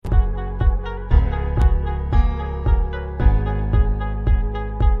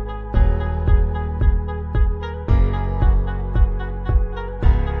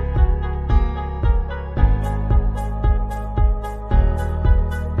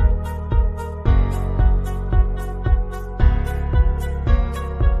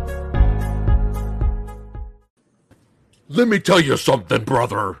let me tell you something,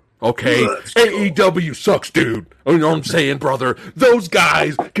 brother. Okay, AEW sucks, dude. You know what I'm saying, brother? Those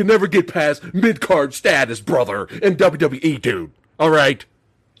guys can never get past mid-card status, brother, in WWE, dude. All right?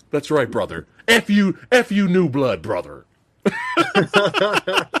 That's right, brother. F you, new blood, brother.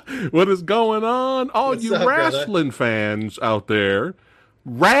 What is going on? All What's you up, wrestling fans out there.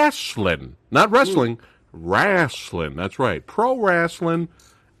 Wrestling. Not wrestling. Wrestling. That's right. Pro wrestling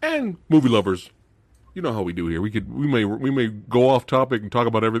and movie lovers. You know how we do here. We may go off topic and talk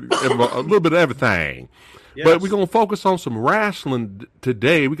about a little bit of everything. Yes. But we're going to focus on some wrestling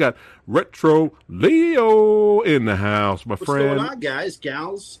today. We got Retro Leo in the house, my friend. What's going on, guys,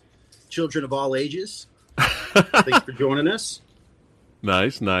 gals, children of all ages? Thanks for joining us.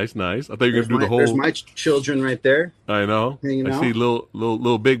 Nice. I thought you were going to do the whole... There's my children right there. I know. I see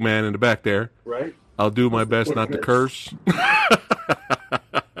little big man in the back there. Right. I'll do my best not to curse.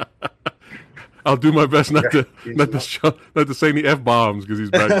 I'll do my best not to say any F-bombs because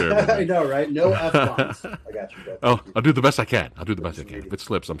he's back there. I know, right? No F-bombs. I got you. I'll do the best I can. If it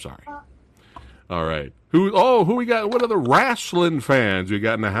slips, I'm sorry. All right. Who we got? What other wrestling fans we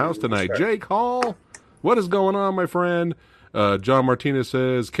got in the house tonight? Jake Hall. What is going on, my friend? John Martinez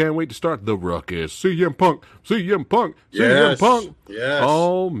says, can't wait to start the ruckus. CM Punk. Yes.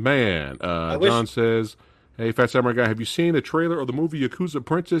 Oh, man. John says, hey, Fat Samurai Guy, have you seen the trailer of the movie Yakuza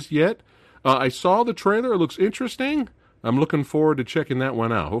Princess yet? I saw the trailer. It looks interesting. I'm looking forward to checking that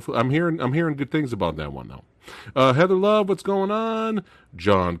one out. Hopefully, I'm hearing good things about that one, though. Heather Love, what's going on?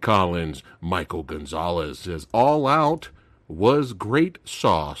 John Collins. Michael Gonzalez says, All Out was great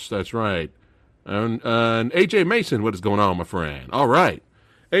sauce. That's right. And AJ Mason, what is going on, my friend? All right.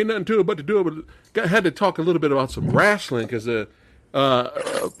 Ain't nothing to it but to do it. But had to talk a little bit about some wrestling because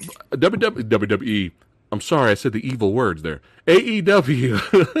WWE. I'm sorry, I said the evil words there.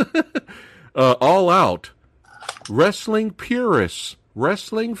 AEW. All Out. Wrestling purists,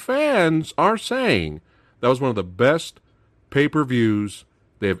 wrestling fans are saying that was one of the best pay-per-views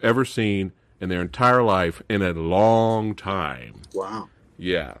they have ever seen in their entire life in a long time. Wow.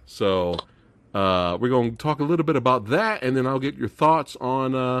 Yeah, so we're going to talk a little bit about that, and then I'll get your thoughts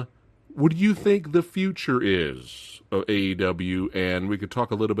on what do you think the future is of AEW, and we could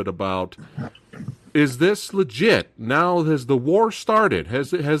talk a little bit about, is this legit? Now has the war started?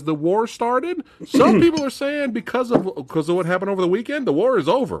 Has the war started? Some people are saying because of what happened over the weekend, the war is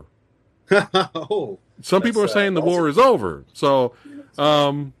over. Some people are saying the war is over. So,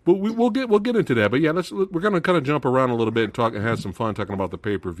 but we'll get into that. But yeah, we're going to kind of jump around a little bit and talk and have some fun talking about the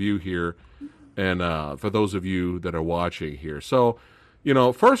pay-per-view here, and for those of you that are watching here. So,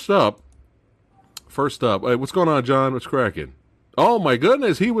 first up, what's going on, John? What's cracking? Oh my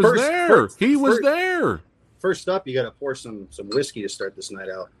goodness, he was there. He was there. First up, you got to pour some whiskey to start this night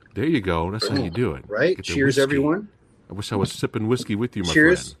out. There you go. That's how you do it. Right? Cheers, whiskey. Everyone. I wish I was sipping whiskey with you, my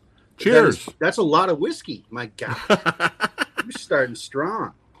Cheers. friend. Cheers. That's a lot of whiskey. My God. You're starting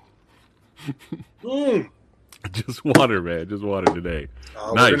strong. Just water, man. Just water today.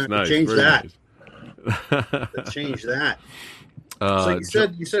 Oh, nice. Change very that. Nice. Change that. So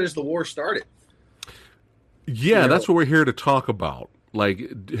you said as the war started. Yeah, that's what we're here to talk about. Like,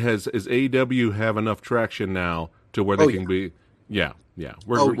 is AEW have enough traction now to where they can be? Yeah.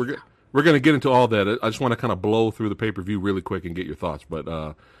 We're going to get into all that. I just want to kind of blow through the pay-per-view really quick and get your thoughts. But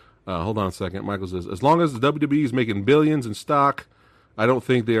hold on a second. Michael says, as long as the WWE is making billions in stock, I don't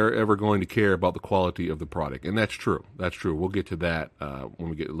think they are ever going to care about the quality of the product. And that's true. We'll get to that when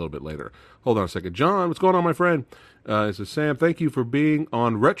we get a little bit later. Hold on a second. John, what's going on, my friend? It says, Sam, thank you for being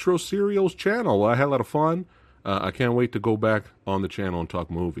on Retro Serials channel. I had a lot of fun. I can't wait to go back on the channel and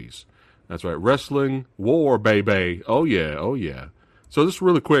talk movies. That's right. Wrestling war, baby. Oh, yeah. So this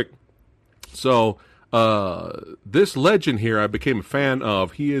really quick. So this legend here I became a fan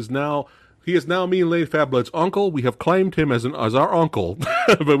of. He is now me and Lady Fat Blood's uncle. We have claimed him as our uncle.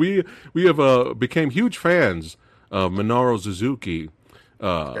 But we have became huge fans of Minoru Suzuki.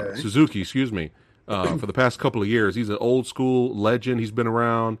 Suzuki, excuse me. For the past couple of years. He's an old school legend. He's been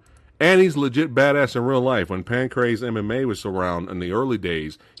around. And he's legit badass in real life. When Pancrase MMA was around in the early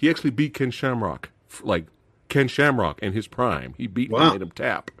days, he actually beat Ken Shamrock. Like, Ken Shamrock in his prime. He beat him and made him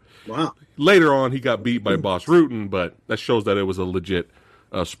tap. Wow. Later on, he got beat by Boss Rutan, but that shows that it was a legit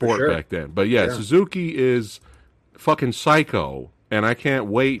sport back then. But yeah, Suzuki is fucking psycho, and I can't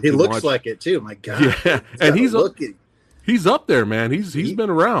wait to watch. Like it, too. My God. Yeah, and he's up there, man. He's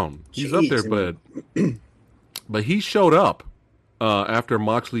been around. He's up there, but he showed up after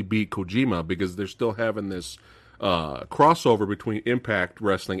Moxley beat Kojima because they're still having this crossover between Impact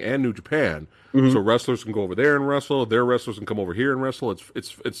Wrestling and New Japan. So wrestlers can go over there and wrestle. Their wrestlers can come over here and wrestle.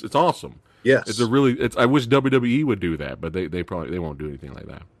 It's awesome. Yes, I wish WWE would do that, but they probably won't do anything like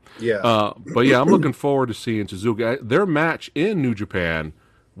that. Yeah. But yeah, I'm looking forward to seeing Suzuki. Their match in New Japan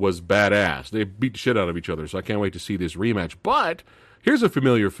was badass. They beat the shit out of each other, so I can't wait to see this rematch. But here's a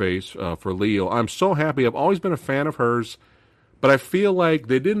familiar face for Leo. I'm so happy. I've always been a fan of hers, but I feel like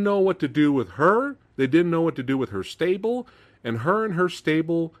they didn't know what to do with her. They didn't know what to do with her stable, and her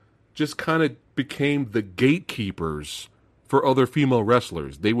stable just kind of became the gatekeepers for other female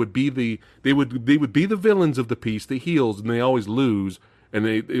wrestlers. They would be the villains of the piece, the heels, and they always lose. And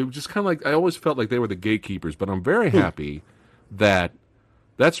it was just kind of like, I always felt like they were the gatekeepers. But I'm very happy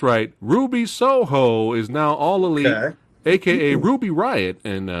that's right, Ruby Soho is now All Elite, a.k.a. Ruby Riott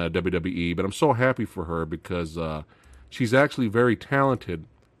in WWE. But I'm so happy for her because she's actually very talented.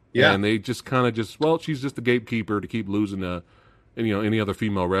 Yeah. And they just kind of she's just the gatekeeper to keep losing any other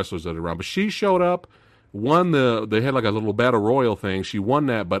female wrestlers that are around. But she showed up, won they had like a little battle royal thing. She won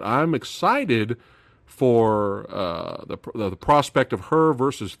that, but I'm excited for the prospect of her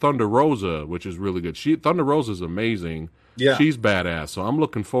versus Thunder Rosa, which is really good. Thunder Rosa is amazing. Yeah. She's badass. So I'm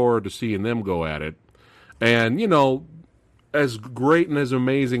looking forward to seeing them go at it. And, as great and as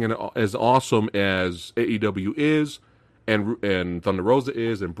amazing and as awesome as AEW is, and Thunder Rosa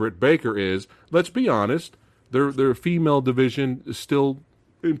is, and Britt Baker is, let's be honest, their female division is still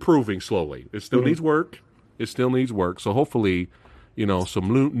improving slowly. It still needs work. So hopefully,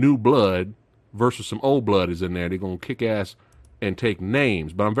 some new blood versus some old blood is in there. They're going to kick ass and take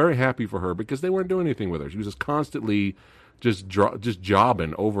names. But I'm very happy for her because they weren't doing anything with her. She was just constantly just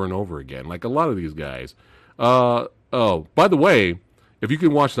jobbing over and over again, like a lot of these guys. By the way, if you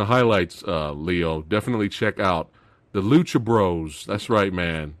can watch the highlights, Leo, definitely check out the Lucha Bros. That's right,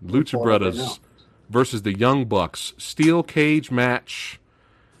 man. Lucha Brothers versus the Young Bucks. Steel cage match.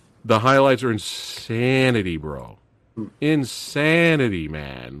 The highlights are insanity, bro. Insanity,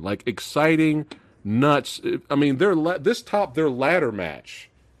 man. Like, exciting, nuts. I mean, their ladder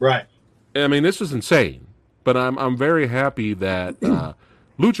match. Right. I mean, this was insane. But I'm very happy that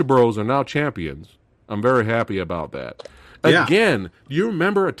Lucha Bros are now champions. I'm very happy about that. Yeah. Again, you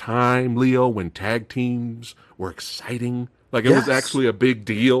remember a time, Leo, when tag teams were exciting? Like, it was actually a big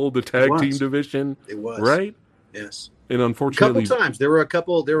deal, the tag team division. It was. Right? Yes. And unfortunately, a couple times. There were a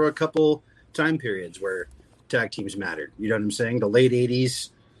couple time periods where tag teams mattered. You know what I'm saying? The late 80s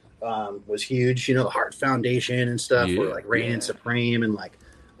was huge. The Hart Foundation and stuff were like reigning supreme, and like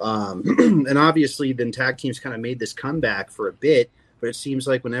and obviously then tag teams kind of made this comeback for a bit, but it seems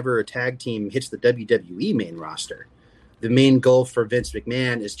like whenever a tag team hits the WWE main roster, the main goal for Vince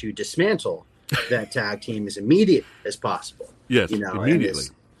McMahon is to dismantle that tag team as immediate as possible. Yes, immediately.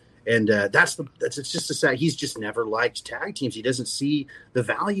 And it's just a sad. He's just never liked tag teams. He doesn't see the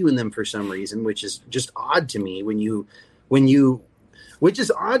value in them for some reason, which is just odd to me. Which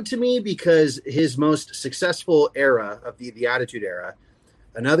is odd to me because his most successful era of the Attitude Era,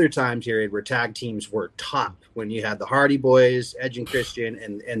 another time period where tag teams were top, when you had the Hardy Boys, Edge and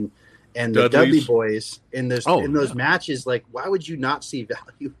Christian, and the Dudley Boys in those matches. Like, why would you not see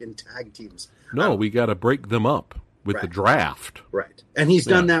value in tag teams? No, we got to break them up with the draft. Right. And he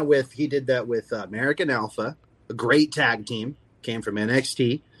did that with American Alpha, a great tag team, came from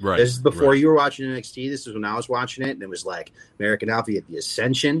NXT. Right. This is before you were watching NXT. This is when I was watching it, and it was like American Alpha, you had the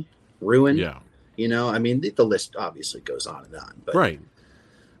Ascension, Ruin. Yeah. I mean, the list obviously goes on and on. But, right.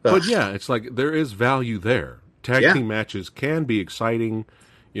 But yeah, it's like there is value there. Tag team matches can be exciting,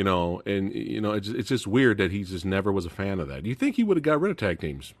 and it's just weird that he just never was a fan of that. You think he would have got rid of tag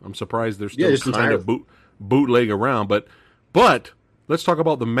teams? I'm surprised they're still kind of bootleg around. But let's talk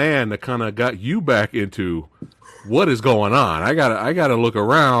about the man that kind of got you back into what is going on. I gotta look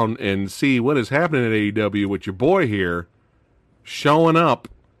around and see what is happening at AEW with your boy here showing up,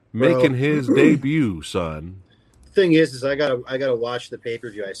 making his debut, son. Thing is I gotta watch the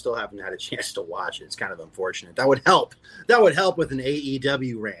pay-per-view. I still haven't had a chance to watch it. It's kind of unfortunate. That would help with an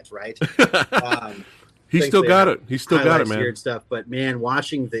AEW rant, right? He still got it. He still got it, man. Weird stuff, but man,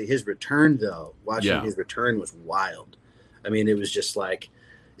 watching his return his return was wild. I mean, it was just like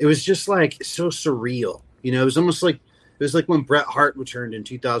so surreal. It was almost like when Bret Hart returned in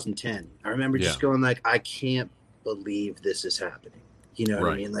 2010. I remember just going like, I can't believe this is happening. You know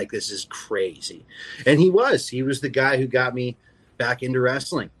what I mean? Like, this is crazy. And he was the guy who got me back into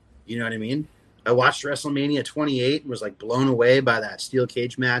wrestling. You know what I mean? I watched WrestleMania 28 and was like blown away by that steel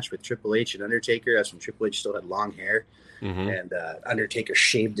cage match with Triple H and Undertaker. That's when Triple H still had long hair. Mm-hmm. And Undertaker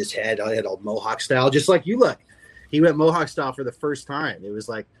shaved his head. I had all Mohawk style, just like you look. He went Mohawk style for the first time. It was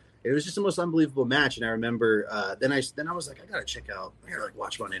like, It was just the most unbelievable match. And I remember then I was like, I gotta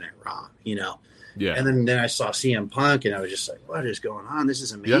watch Monday Night Raw, Yeah. And then I saw CM Punk, and I was just like, what is going on? This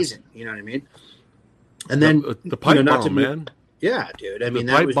is amazing. Yeah. You know what I mean? And then the pipe bomb, man. Yeah, dude. I mean,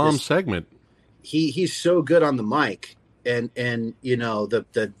 the pipe bomb segment. He's so good on the mic, and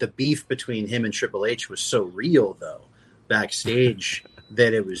the beef between him and Triple H was so real though backstage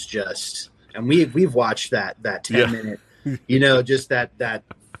that it was just. And we've watched that 10-minute, just that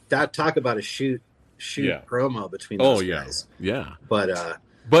talk about a shoot promo between those guys. Yeah. But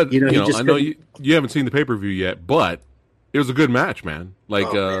I know you haven't seen the pay-per-view yet, but it was a good match, man. Like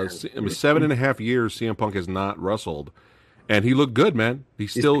 7.5 years CM Punk has not wrestled, and he looked good, man.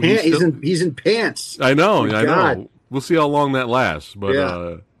 He's in pants. I know. We'll see how long that lasts,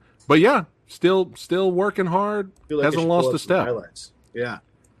 but still working hard. Hasn't lost a step. Yeah.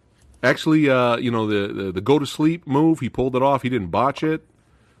 Actually, the go to sleep move, he pulled it off. He didn't botch it.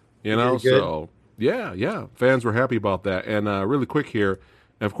 So yeah, fans were happy about that. And really quick here,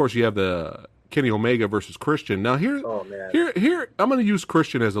 and of course you have the Kenny Omega versus Christian. Now here, I'm going to use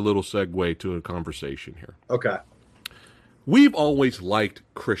Christian as a little segue to a conversation here. Okay. We've always liked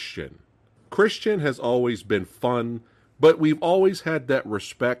Christian. Christian has always been fun, but we've always had that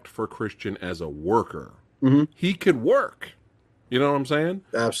respect for Christian as a worker. Mm-hmm. He could work. You know what I'm saying?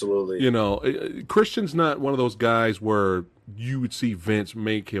 Absolutely. Christian's not one of those guys where you would see Vince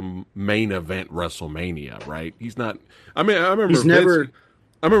make him main event WrestleMania, right? He's not. I mean, I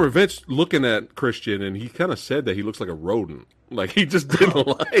remember Vince looking at Christian, and he kind of said that he looks like a rodent. Like he just didn't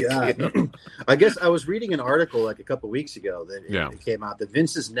it. I guess I was reading an article like a couple weeks ago that it came out that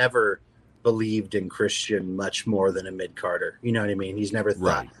Vince has never believed in Christian much more than a mid-carder. You know what I mean? He's never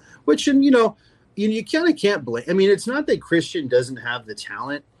thought. Right. Which, and you kind of can't blame. I mean, it's not that Christian doesn't have the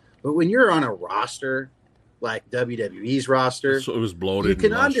talent, but when you're on a roster like WWE's roster, so it was bloated. You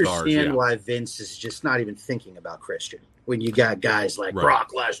can understand why Vince is just not even thinking about Christian. When you got guys like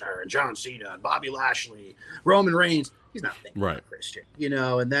Brock Lesnar and John Cena and Bobby Lashley, Roman Reigns, he's not thinking about Christian.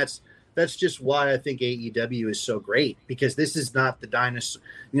 And that's just why I think AEW is so great, because this is not the dinosaur.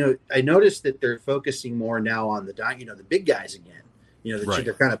 I noticed that they're focusing more now on the big guys again.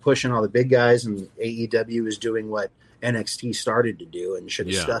 They're kind of pushing all the big guys, and AEW is doing what NXT started to do and should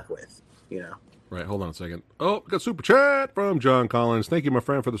have stuck with, Right, hold on a second. Oh, got super chat from John Collins. Thank you, my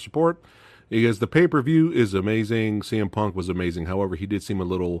friend, for the support. He goes, the pay-per-view is amazing. CM Punk was amazing. However, he did seem a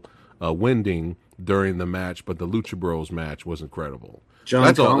little winding during the match, but the Lucha Bros match was incredible.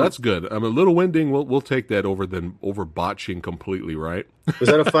 That's good. A little winding, we'll take that over botching completely, right? Was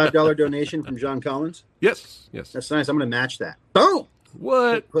that a $5 donation from John Collins? Yes. That's nice. I'm going to match that. Boom!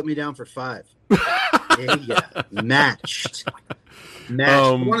 What? Put me down for $5. Yeah, matched.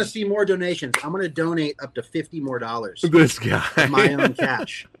 I want to see more donations. I'm going to donate up to $50 more. This guy. My own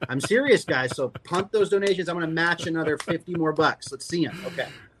cash. I'm serious, guys. So pump those donations. I'm going to match another $50 more. Let's see him. Okay.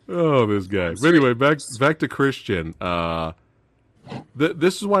 Oh, this guy. But anyway, back to Christian.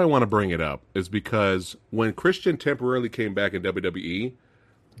 This is why I want to bring it up, is because when Christian temporarily came back in WWE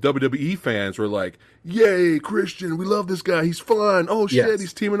fans were like, yay, Christian, we love this guy. He's fun. Oh, shit,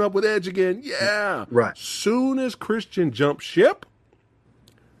 he's teaming up with Edge again. Yeah. Right. Soon as Christian jumped ship,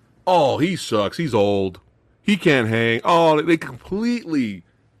 oh, he sucks. He's old. He can't hang. Oh, they completely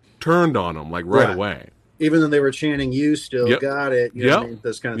turned on him, like right away. Even though they were chanting, "You still got it," you know what I mean?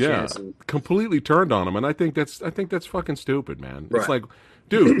 Those kind of chants, completely turned on him, and I think that's fucking stupid, man. It's like,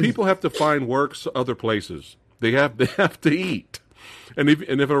 dude, people have to find work other places. They have to eat, and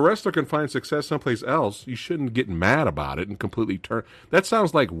if a wrestler can find success someplace else, you shouldn't get mad about it and completely turn. That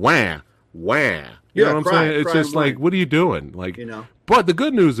sounds like wah. You know what I'm saying? It's just like, what are you doing? Like, But the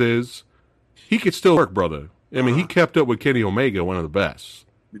good news is, he could still work, brother. I mean, he kept up with Kenny Omega, one of the best.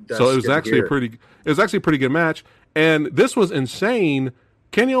 So it was actually a pretty good match. And this was insane.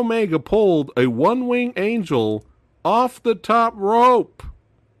 Kenny Omega pulled a one-wing angel off the top rope.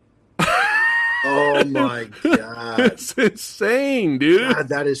 Oh my God. It's insane, dude. God,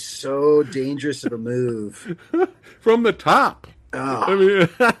 that is so dangerous of a move. From the top. Oh. I mean,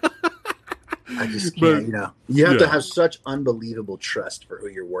 I just can't, You have to have such unbelievable trust for who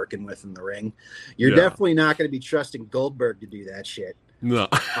you're working with in the ring. You're definitely not going to be trusting Goldberg to do that shit. No.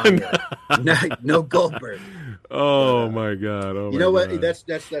 No Goldberg. My God. You know what?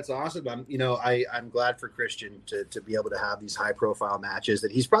 That's awesome. I'm glad for Christian to be able to have these high profile matches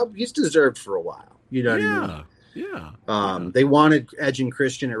that he's deserved for a while. You know what I mean? Yeah. They wanted Edge and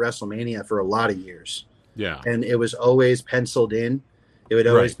Christian at WrestleMania for a lot of years. Yeah. And it was always penciled in. It would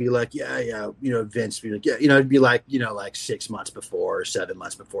always be like, Vince would be like, it'd be like, like 6 months before or 7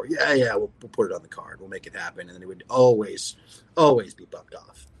 months before. We'll put it on the card. We'll make it happen. And then it would always be bumped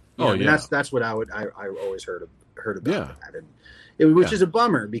off. I mean, that's what I always heard about that, and which is a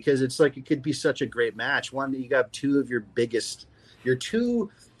bummer because it's like it could be such a great match. One, you got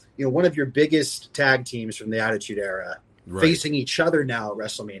one of your biggest tag teams from the Attitude Era facing each other now at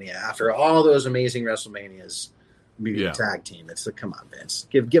WrestleMania after all those amazing WrestleManias. Being a tag team, it's like, come on, Vince,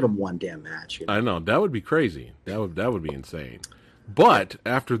 give them one damn match. I know that would be crazy. That would be insane. But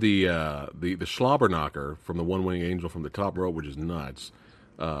after the slobber knocker from the one wing angel from the top rope, which is nuts,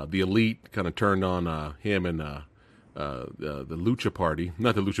 the Elite kind of turned on him and the Lucha Party,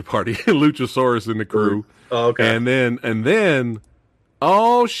 not the Lucha Party, Luchasaurus and the crew. Oh, okay. And then,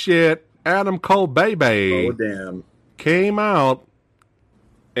 oh shit, Adam Cole baby, came out,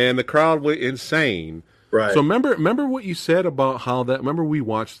 and the crowd went insane. Right. So remember what you said about how that. Remember we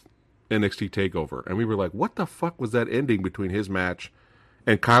watched NXT Takeover, and we were like, "What the fuck was that ending between his match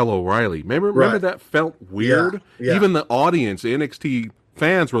and Kyle O'Reilly?" Remember that felt weird. Yeah. Even the audience, the NXT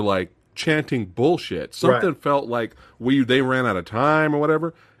fans, were like chanting bullshit. Something felt like they ran out of time or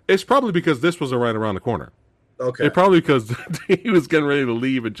whatever. It's probably because this was right around the corner. Okay. It's probably because he was getting ready to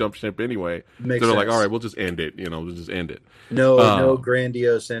leave and jump ship anyway. Makes so they're sense. like, "All right, we'll just end it. We'll just end it." No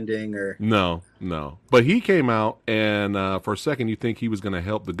grandiose ending or no. But he came out, and for a second, you think he was going to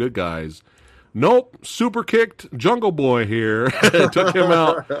help the good guys. Nope, super kicked Jungle Boy here, took him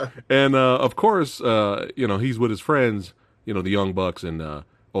out, and of course, he's with his friends, the Young Bucks and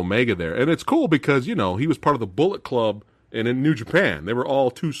Omega there, and it's cool because he was part of the Bullet Club, and in New Japan, they were all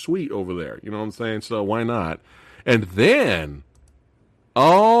too sweet over there. You know what I'm saying? So why not? And then.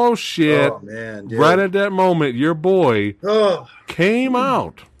 Oh shit! Oh, man, dude. Right at that moment, your boy came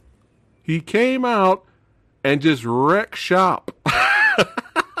out. He came out and just wrecked shop.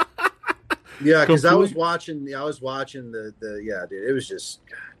 Yeah, because I was watching the dude. It was just,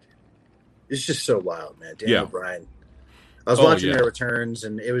 God, it's just so wild, man. Daniel Bryan. I was watching their returns,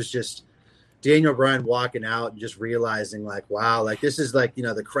 and it was just Daniel Bryan walking out and just realizing, like, wow, like this is like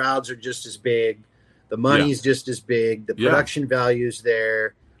the crowds are just as big. The money's just as big. The production value's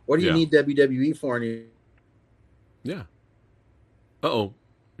there. What do you need WWE for? Yeah. Uh-oh.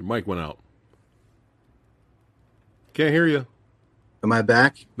 Your mic went out. Can't hear you. Am I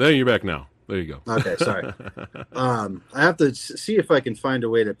back? There, you're back now. There you go. Okay, sorry. I have to see if I can find a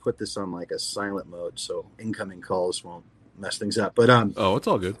way to put this on like a silent mode so incoming calls won't mess things up. But oh, it's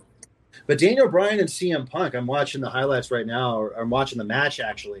all good. But Daniel Bryan and CM Punk, I'm watching the highlights right now, or I'm watching the match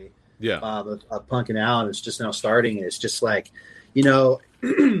actually. Yeah. Punk and Allen. It's just now starting. And it's just like,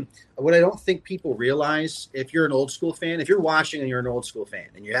 what I don't think people realize, if you're an old school fan, if you're watching and you're an old school fan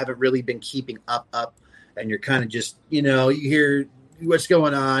and you haven't really been keeping up and you're kind of just, you hear what's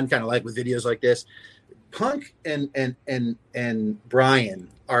going on, kind of like with videos like this, Punk and Bryan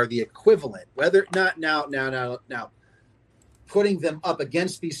are the equivalent, whether not now, putting them up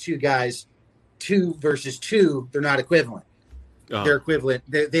against these two guys, 2 versus 2, they're not equivalent. They're equivalent.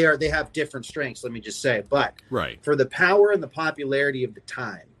 They have different strengths. Let me just say, but for the power and the popularity of the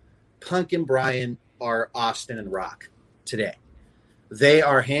time, Punk and Bryan are Austin and Rock today. They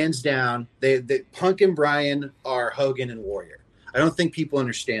are hands down. They Punk and Bryan are Hogan and Warrior. I don't think people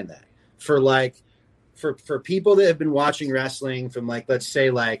understand that. For people that have been watching wrestling from let's say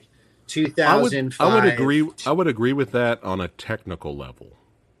 2005, I would agree with that on a technical level.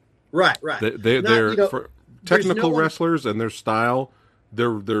 Right. They're for technical wrestlers and their style,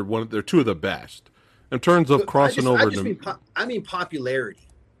 they're two of the best in terms of crossing over. I mean popularity.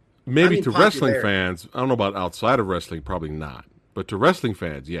 Maybe to wrestling fans, I don't know about outside of wrestling, probably not, but to wrestling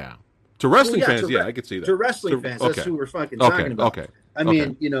fans, yeah. To wrestling fans, I could see that. To wrestling fans, that's who we're fucking talking about. Okay. I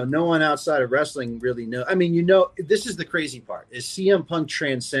mean, no one outside of wrestling really knows. I mean, this is the crazy part: is CM Punk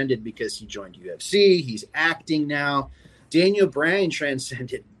transcended because he joined UFC. He's acting now. Daniel Bryan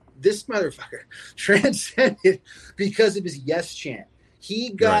transcended. This motherfucker transcended because of his yes chant. He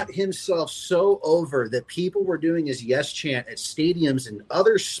got himself so over that people were doing his yes chant at stadiums and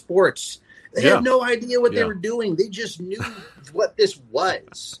other sports. They had no idea what they were doing. They just knew what this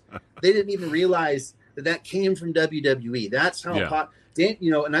was. They didn't even realize that came from WWE. That's how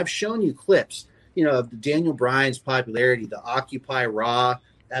and I've shown you clips, of Daniel Bryan's popularity, the Occupy Raw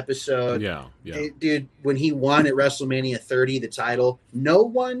episode. Yeah. Dude, when he won at WrestleMania 30, the title, no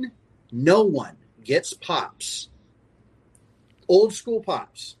one gets pops. Old school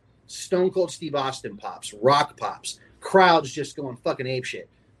pops, Stone Cold Steve Austin pops, Rock pops, crowds just going fucking apeshit.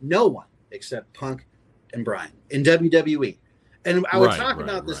 No one except Punk and Bryan in WWE. And I would talk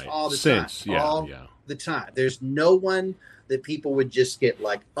about this all the time. The time. There's no one that people would just get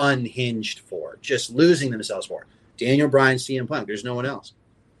unhinged for, just losing themselves for. Daniel Bryan, CM Punk. There's no one else.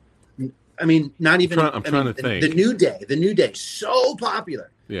 I mean, not even. I'm trying to think. The New Day, so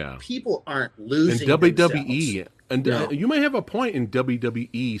popular. Yeah, people aren't losing. And WWE, and you may have a point in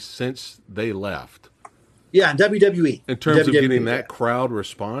WWE since they left. Yeah, WWE. In terms of getting that crowd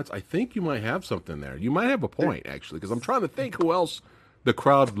response, I think you might have something there. You might have a point, actually, because I'm trying to think who else the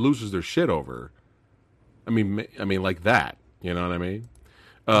crowd loses their shit over. I mean, like that. You know what I mean?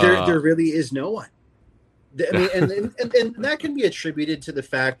 There really is no one. I mean, and that can be attributed to the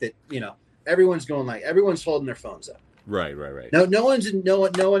fact that everyone's holding their phones up. Right. No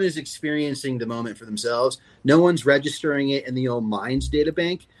one is experiencing the moment for themselves. No one's registering it in the old Minds data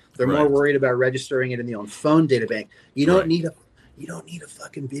bank. They're more worried about registering it in the own phone data bank. You don't need a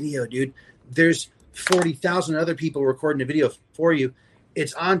fucking video, dude. There's 40,000 other people recording a video for you.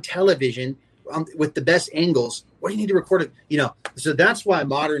 It's on television with the best angles. What do you need to record it? So that's why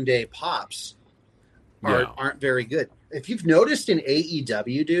modern day pops aren't very good. If you've noticed in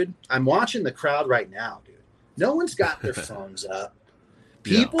AEW, dude, I'm watching the crowd right now, dude. No one's got their phones up.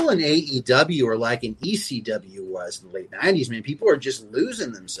 People in AEW are like an ECW was in the late 90s, man. People are just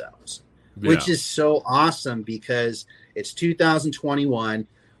losing themselves, which is so awesome because it's 2021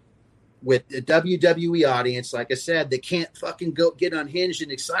 with the WWE audience, like I said, they can't fucking go get unhinged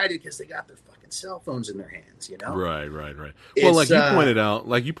and excited because they got their fucking cell phones in their hands, Right. Well, like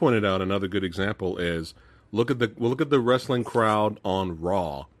you pointed out, another good example is look at the wrestling crowd on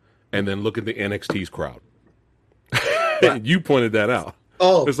Raw and then look at the NXT's crowd. You pointed that out.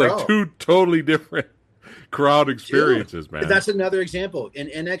 Oh, it's like two totally different crowd experiences, man. That's another example. In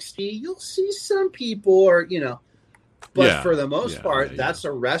NXT, you'll see some people but for the most part, that's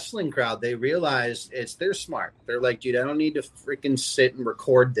a wrestling crowd. They realize they're smart. They're like, dude, I don't need to freaking sit and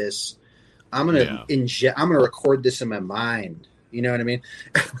record this. I'm gonna record this in my mind. You know what I mean?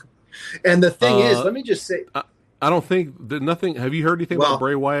 And the thing is, let me just say, I don't think nothing. Have you heard anything about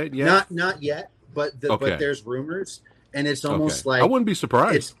Bray Wyatt yet? Not yet, but there's rumors. And it's almost like I wouldn't be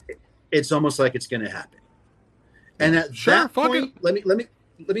surprised. It's almost like it's going to happen. And at that point, let me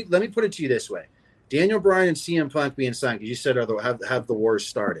put it to you this way: Daniel Bryan and CM Punk being signed, because you said have the wars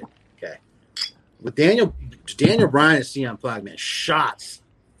started. Okay, with Daniel Bryan and CM Punk, man, shots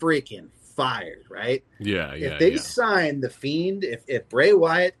freaking fired, right? Yeah. If they sign the Fiend, if Bray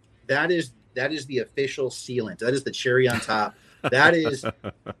Wyatt, that is the official sealant. That is the cherry on top. That is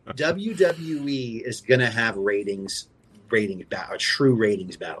WWE is going to have a true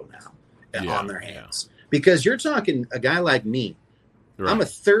ratings battle now on their hands. Because you're talking a guy like me. Right. I'm a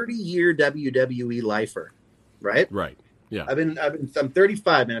 30-year WWE lifer, right? Right. Yeah. I'm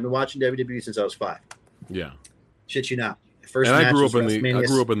 35, man. I've been watching WWE since I was 5. Yeah. Shit you not. I grew up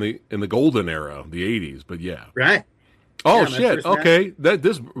in the golden era, the 80s, but yeah. Right. Oh shit. Okay.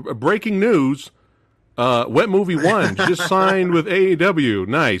 This breaking news. Wet Movie 1 just signed with AEW.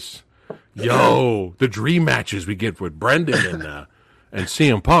 Nice. Yo, the dream matches we get with Brendan and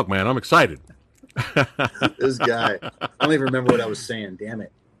CM Punk, man. I'm excited. This guy. I don't even remember what I was saying. Damn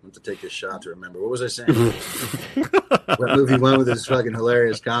it. I have to take this shot to remember. What was I saying? Wet Movie 1 with this fucking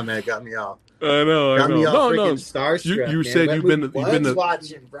hilarious comment got me off. I know. Got me all freaking starstruck. You said you've been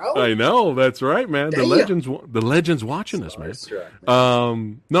watching, bro. I know, that's right, man. Damn. The legends watching us, man.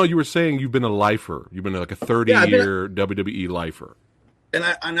 No, you were saying you've been a lifer. You've been like a 30-year WWE lifer. And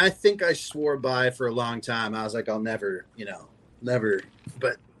I think I swore by for a long time. I was like, I'll never.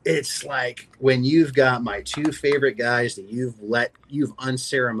 But it's like when you've got my two favorite guys that you've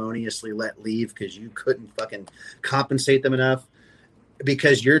unceremoniously let leave because you couldn't fucking compensate them enough.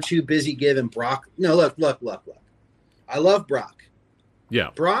 Because you're too busy giving Brock. No, look. I love Brock. Yeah,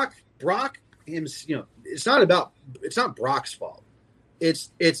 Brock. It's not Brock's fault.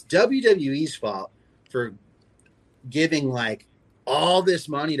 It's WWE's fault for giving like all this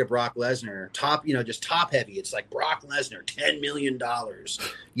money to Brock Lesnar. Just top heavy. It's like Brock Lesnar, $10 million.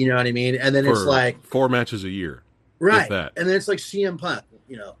 You know what I mean? And then it's like 4 matches a year, right? And then it's like CM Punk.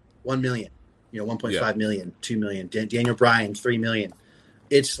 $1 million. 1.5 million, 2 million. Daniel Bryan, 3 million.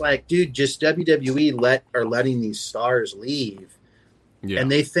 It's like, dude, just WWE are letting these stars leave. Yeah. And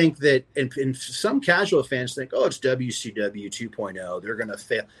they think that, and some casual fans think, oh, it's WCW 2.0. They're going to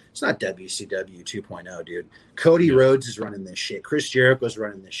fail. It's not WCW 2.0, dude. Cody Rhodes is running this shit. Chris Jericho's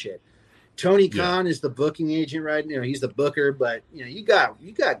running this shit. Tony Khan is the booking agent, right? He's the booker, but you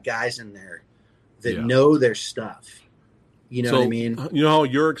got guys in there that know their stuff. You know what I mean? You know how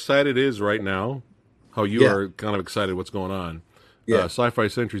your excited is right now? How you are kind of excited what's going on? Yeah. Sci-Fi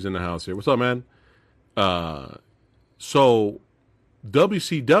Century's in the house here. What's up, man? So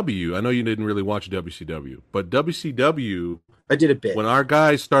WCW, I know you didn't really watch WCW, but WCW, I did a bit. When our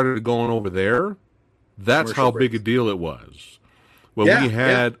guys started going over there, that's how big a deal it was. When we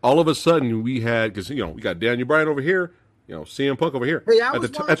had all of a sudden we had, because we got Daniel Bryan over here, CM Punk over here. Hey, at the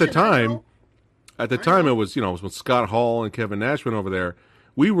time it was it was when Scott Hall and Kevin Nash went over there.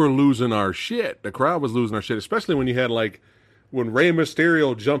 We were losing our shit. The crowd was losing our shit, especially when you had when Rey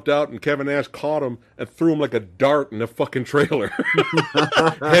Mysterio jumped out and Kevin Nash caught him and threw him like a dart in the fucking trailer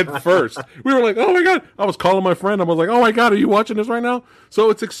head first. We were like, oh my God. I was calling my friend. I was like, oh my God, are you watching this right now? So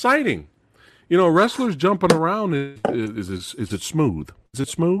it's exciting. Wrestlers jumping around, is it smooth? Is it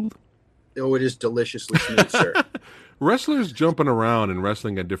smooth? Oh, it is deliciously smooth, sir. Wrestlers jumping around and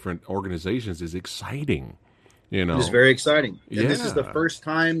wrestling at different organizations is exciting. It is very exciting. And this is the first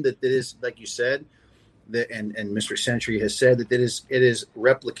time that it is, like you said, and Mr. Century has said that it is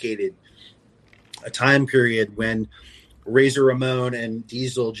replicated a time period when Razor Ramon and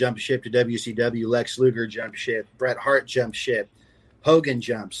Diesel jumped ship to WCW, Lex Luger jumped ship, Bret Hart jumped ship, Hogan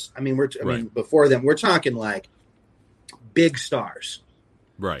jumps. I mean, before them, we're talking like big stars.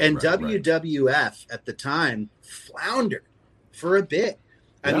 Right. And WWF at the time floundered for a bit.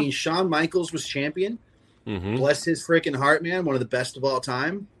 I mean, Shawn Michaels was champion. Mm-hmm. Bless his freaking heart, man. One of the best of all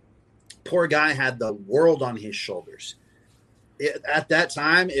time. Poor guy had the world on his shoulders. At that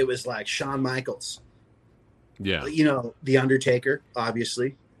time, it was like Shawn Michaels. Yeah. The Undertaker,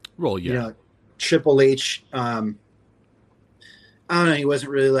 obviously. Well, yeah. Triple H. I don't know. He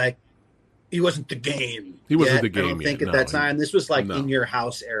wasn't really he wasn't the game. He wasn't the game. I don't think at that time. This was in your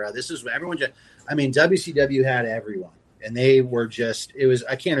house era. This is everyone. WCW had everyone. And they were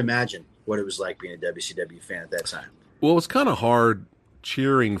I can't imagine what it was like being a WCW fan at that time. Well, it's kind of hard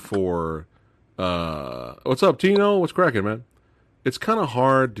cheering for, what's up, Tino? What's cracking, man? It's kind of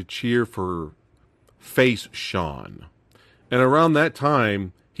hard to cheer for face Shawn. And around that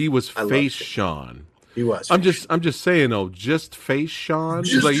time, he was face Shawn. He was. I'm just saying though, just face Shawn.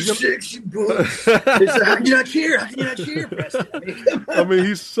 Just like, sexy boy. How can you not cheer? How can you not cheer, Preston? I mean,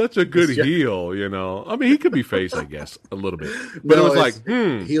 he's such a good heel, I mean, he could be face, I guess, a little bit. But it was like,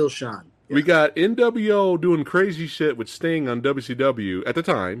 heel Shawn. Yeah. We got NWO doing crazy shit with Sting on WCW at the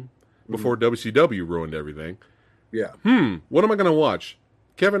time, before WCW ruined everything. Yeah. What am I going to watch?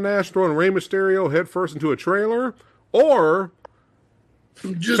 Kevin Nash throwing Rey Mysterio headfirst into a trailer? Or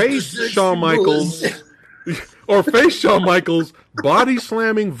face Shawn Michaels, or face Shawn Michaels body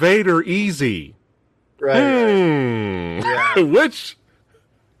slamming Vader easy. Right. Yeah.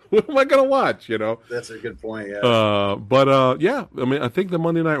 What am I gonna watch? That's a good point. Yeah. Yeah. I mean, I think the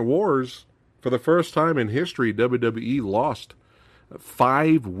Monday Night Wars, for the first time in history, WWE lost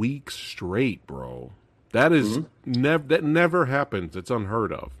 5 weeks straight, bro. That is that never happens. It's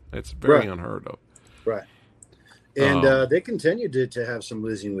unheard of. It's very unheard of. Right. And they continued to have some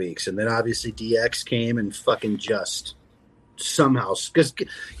losing weeks. And then obviously DX came and fucking just somehow, because,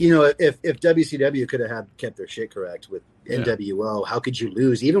 if WCW could have kept their shit correct with NWO, how could you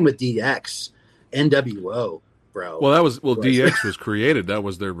lose? Even with DX, NWO, bro. Well, DX was created. That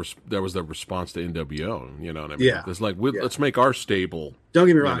was their response to NWO. You know what I mean? Yeah. It's like, let's make our stable. Don't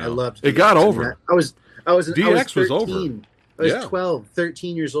get me wrong. I loved DX. It got over. DX was over. I was 12,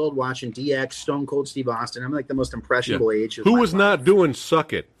 13 years old watching DX, Stone Cold Steve Austin. I'm like the most impressionable age of Who my was life. Not doing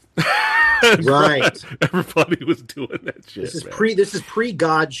Suck It? Right. Everybody was doing that shit. This is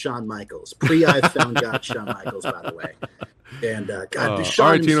pre-God Shawn Michaels. I found God Shawn Michaels, by the way. And God, Shawn,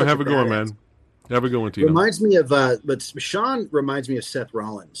 all right, Tino, have a good one, man. Have a good one, Tino. Reminds me of, but Shawn reminds me of Seth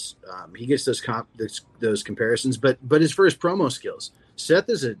Rollins. He gets those comparisons, but his first promo skills. Seth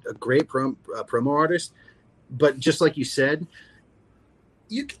is a great promo artist. But just like you said,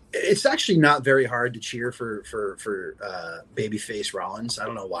 it's actually not very hard to cheer for babyface Rollins. I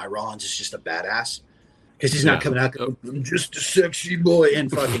don't know why. Rollins is just a badass because he's not coming out. I'm just a sexy boy in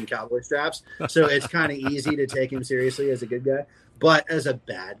fucking cowboy straps. So it's kind of easy to take him seriously as a good guy. But as a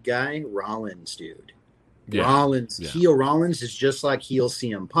bad guy, Rollins, dude. Yeah. Heel Rollins is just like heel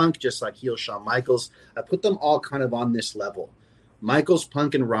CM Punk, just like heel Shawn Michaels. I put them all kind of on this level. Michaels,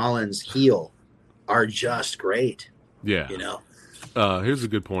 Punk, and Rollins heel are just great. Yeah. Here's a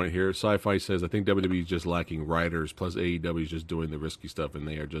good point here. Sci-Fi says, I think WWE is just lacking writers, plus AEW is just doing the risky stuff, and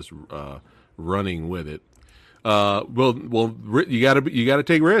they are just running with it. You gotta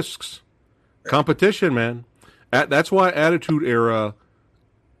take risks. Competition, man. That's why Attitude Era,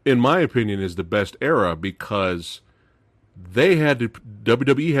 in my opinion, is the best era, because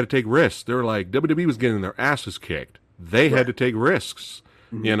WWE had to take risks. They were like, WWE was getting their asses kicked. They had to take risks.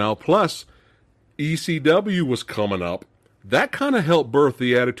 Plus ECW was coming up. That kind of helped birth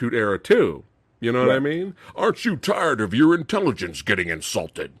the Attitude Era too. You know what I mean? Aren't you tired of your intelligence getting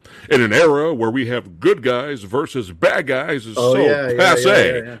insulted? In an era where we have good guys versus bad guys is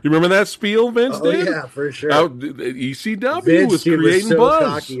passe. You remember that spiel Vince did? Oh, yeah, for sure. ECW Vince, was creating so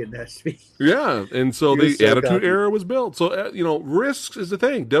buzz. Cocky in that speech. Yeah, and so the Attitude Era was built. So, risks is the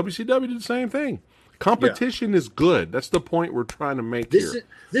thing. WCW did the same thing. Competition is good. That's the point we're trying to make here.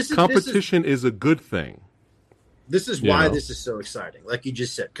 Competition is a good thing. This is why this is so exciting. Like you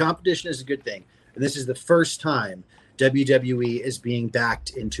just said, competition is a good thing. And this is the first time WWE is being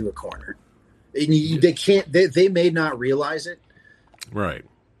backed into a corner. And they may not realize it. Right.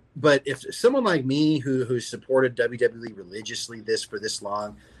 But if someone like me who supported WWE religiously for this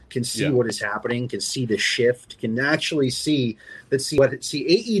long can see what is happening, can see the shift, can actually see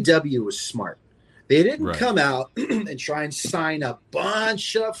AEW was smart. They didn't come out and try and sign a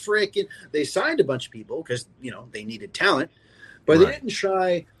bunch of they signed a bunch of people because, they needed talent, but they didn't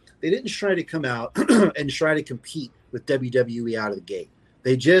try to come out and try to compete with WWE out of the gate.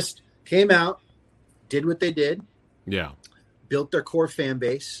 They just came out, did what they did. Yeah. Built their core fan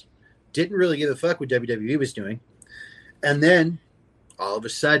base, didn't really give a fuck what WWE was doing. And then all of a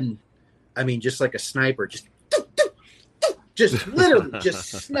sudden, just like a sniper, just literally just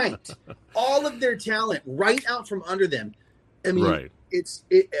sniped all of their talent right out from under them. And here's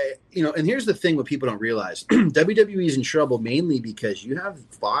the thing: what people don't realize, WWE is in trouble mainly because you have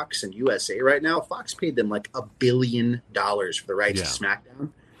Fox and USA right now. Fox paid them like $1 billion for the rights to SmackDown,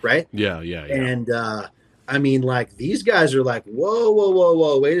 right? Yeah. And these guys are like,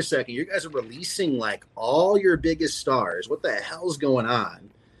 whoa, wait a second, you guys are releasing like all your biggest stars. What the hell's going on?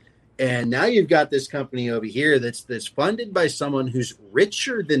 And now you've got this company over here that's funded by someone who's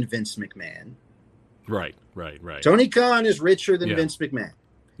richer than Vince McMahon. Right. Tony Khan is richer than Vince McMahon.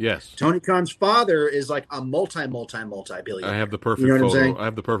 Yes. Tony Khan's father is like a multi-billionaire. I have the perfect photo. I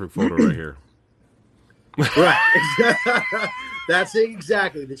have the perfect photo right here. Right. That's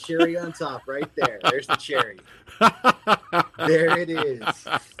exactly the cherry on top right there. There's the cherry. There it is.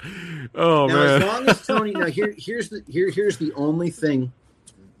 Oh, now, man. As long as Tony, here's the only thing.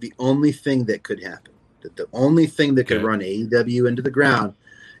 The only thing that could happen, the only thing that could run AEW into the ground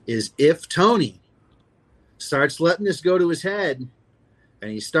is if Tony starts letting this go to his head and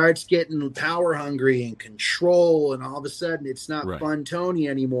he starts getting power hungry and control, and all of a sudden it's not fun Tony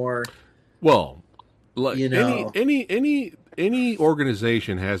anymore. Well, any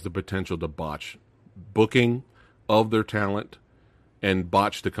organization has the potential to botch booking of their talent and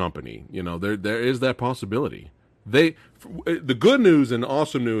botch the company. There is that possibility. The good news and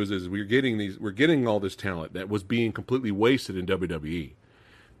awesome news is we're getting all this talent that was being completely wasted in WWE.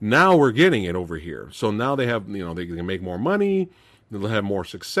 Now we're getting it over here. So now they have, they can make more money, they'll have more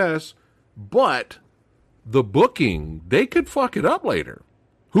success, but the booking, they could fuck it up later.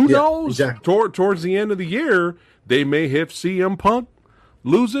 Who knows? Exactly. Towards the end of the year, they may have CM Punk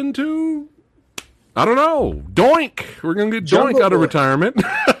losing to, I don't know, Doink. We're going to get Doink out of retirement.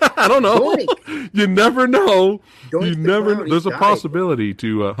 I don't know. Doink. You never know. There's a possibility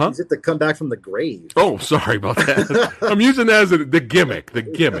to, He's at the come back from the grave. Oh, sorry about that. I'm using that as the gimmick. The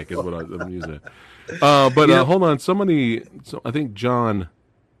gimmick is what I'm using. Hold on. I think John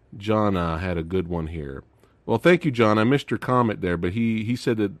had a good one here. Well, thank you, John. I missed your comment there, but he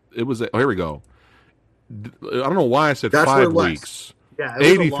said that it was, here we go. I don't know why I said That's 5 weeks. Yeah,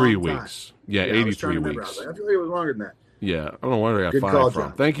 83 weeks. Yeah, 83 weeks. I feel like it was longer than that. Yeah, I don't know where I got 5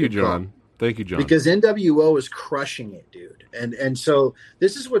 from. Thank you, John. Thank you, John. Because NWO is crushing it, dude. And so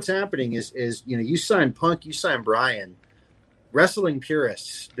this is what's happening is you sign Punk, you sign Bryan, wrestling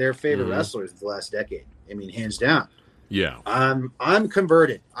purists, their favorite wrestlers of the last decade. Hands down. Yeah. I'm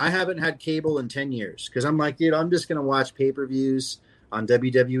converted. I haven't had cable in 10 years because I'm like, dude, I'm just going to watch pay-per-views on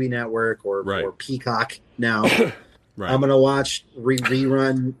WWE Network or Peacock now. Right. I'm going to watch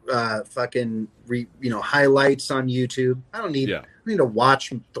rerun highlights on YouTube. I don't need to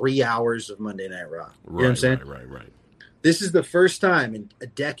watch 3 hours of Monday Night Raw. You know what I'm saying? Right. This is the first time in a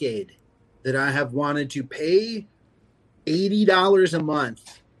decade that I have wanted to pay $80 a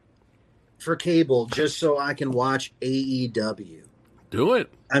month for cable just so I can watch AEW. Do it.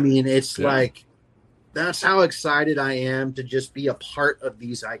 It's like, that's how excited I am to just be a part of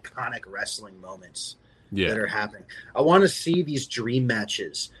these iconic wrestling moments that are happening. I want to see these dream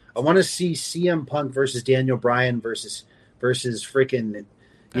matches. I want to see CM Punk versus Daniel Bryan versus freaking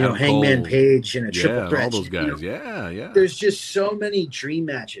Hangman Page in a triple threat. All those guys. Yeah. There's just so many dream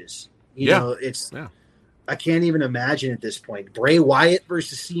matches. I can't even imagine at this point. Bray Wyatt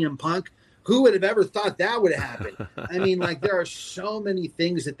versus CM Punk. Who would have ever thought that would happen? There are so many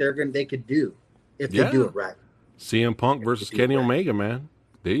things that they could do if they do it right. CM Punk versus Kenny Omega, man.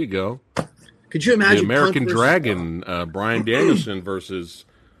 There you go. Could you imagine the American Dragon, Bryan Danielson versus,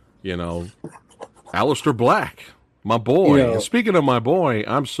 Aleister Black, my boy. And speaking of my boy,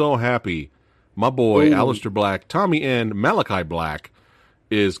 I'm so happy. My boy, Aleister Black, Tommy End, Malachi Black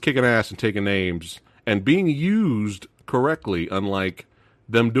is kicking ass and taking names and being used correctly, unlike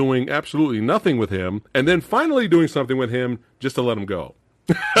them doing absolutely nothing with him and then finally doing something with him just to let him go.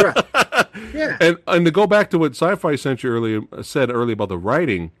 Right. Yeah. And to go back to what Sci-Fi said earlier about the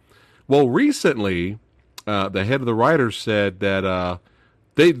writing, well, recently, the head of the writers said that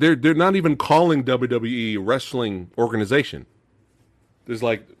they're not even calling WWE wrestling organization. There's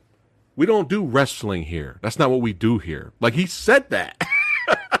like, we don't do wrestling here. That's not what we do here. Like, he said that.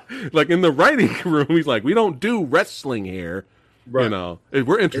 Like, in the writing room, he's like, we don't do wrestling here. Right.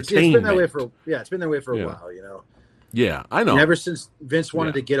 We're entertainment. It's been that way for a while, Yeah, I know. And ever since Vince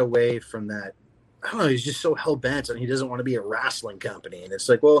wanted to get away from that, I don't know, he's just so hell-bent and he doesn't want to be a wrestling company. And it's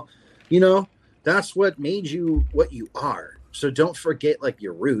like, well, that's what made you what you are. So don't forget, like,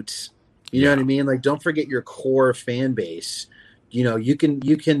 your roots. You know what I mean? Like, don't forget your core fan base. You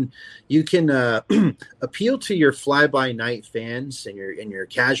can appeal to your fly-by-night fans and your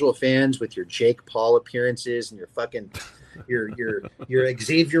casual fans with your Jake Paul appearances and your fucking your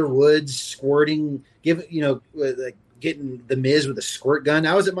Xavier Woods squirting, like getting the Miz with a squirt gun.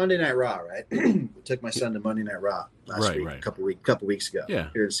 I was at Monday Night Raw, right? We took my son to Monday Night Raw last week, a couple weeks ago,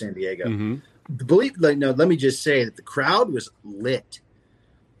 here in San Diego. Mm-hmm. Let me just say that the crowd was lit.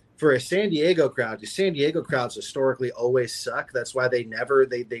 For a San Diego crowd, the San Diego crowds historically always suck. That's why they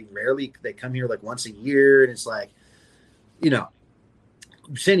rarely come here like once a year, and it's like,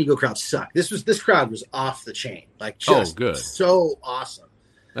 San Diego crowds suck. This crowd was off the chain, like just good, so awesome.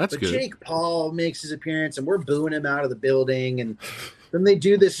 That's good. Jake Paul makes his appearance, and we're booing him out of the building, and then they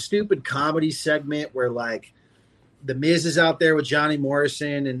do this stupid comedy segment where like the Miz is out there with Johnny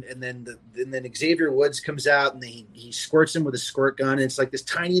Morrison, and then Xavier Woods comes out and he squirts him with a squirt gun. And it's like this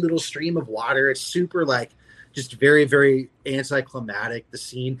tiny little stream of water. It's super like just very, very anticlimactic, the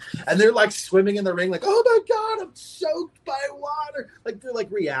scene. And they're like swimming in the ring, like, oh my God, I'm soaked by water. Like they're like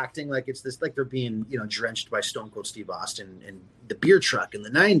reacting like it's this, like they're being, drenched by Stone Cold Steve Austin and the beer truck in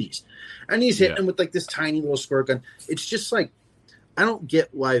the 90s. And he's hitting him with like this tiny little squirt gun. It's just like, I don't get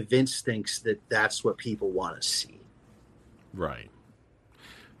why Vince thinks that that's what people want to see. Right.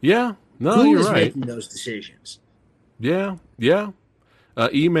 Yeah. No, Who you're is right. making those decisions? Yeah. Yeah.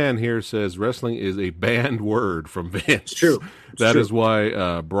 E-Man here says wrestling is a banned word from Vince. It's true. That is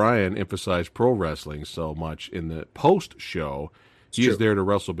why Brian emphasized pro wrestling so much in the post-show. He is there to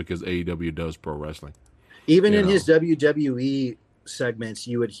wrestle because AEW does pro wrestling. Even in his WWE segments,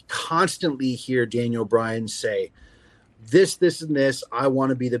 you would constantly hear Daniel Bryan say, this, and this, I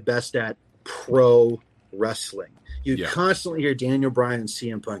want to be the best at pro wrestling. You constantly hear Daniel Bryan and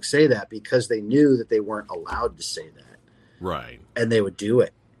CM Punk say that because they knew that they weren't allowed to say that. Right. And they would do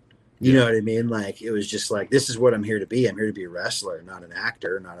it. You know what I mean? Like, it was just like, this is what I'm here to be. I'm here to be a wrestler, not an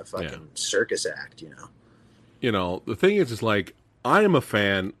actor, not a fucking circus act, The thing is like, I am a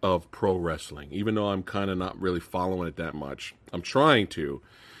fan of pro wrestling, even though I'm kind of not really following it that much. I'm trying to,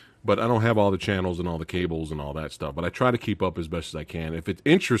 but I don't have all the channels and all the cables and all that stuff. But I try to keep up as best as I can. If it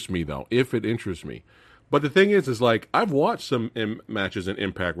interests me, though, But the thing is like, I've watched some matches in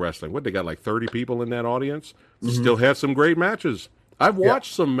Impact Wrestling. What, they got like 30 people in that audience? Mm-hmm. Still had some great matches. I've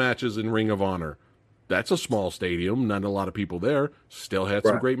watched some matches in Ring of Honor. That's a small stadium, not a lot of people there. Still had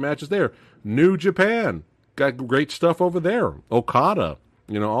some great matches there. New Japan, got great stuff over there. Okada,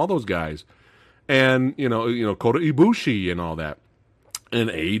 all those guys. And, Kota Ibushi and all that. And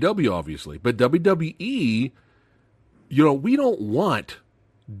AEW, obviously. But WWE, we don't want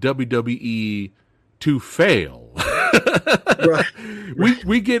WWE to fail. Right.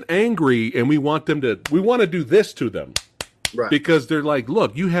 We get angry and we want to do this to them. Right. Because they're like,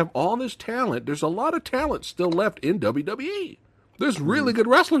 look, you have all this talent. There's a lot of talent still left in WWE. There's really good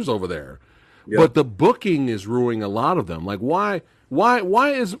wrestlers over there. Yep. But the booking is ruining a lot of them. Like, why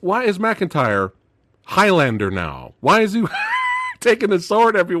is McIntyre Highlander now? Why is he taking a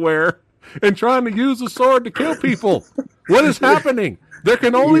sword everywhere and trying to use the sword to kill people? What is happening? There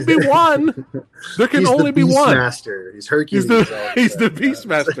can only be one. There can only be one. Master. He's Hercules. He's the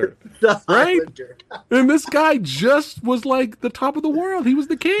Beastmaster. Right? And this guy just was like the top of the world. He was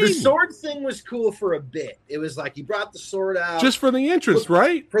the king. The sword thing was cool for a bit. It was like he brought the sword out. Just for the entrance,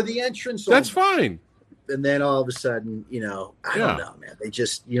 right? For the entrance. That's fine. And then all of a sudden, I don't know, man. They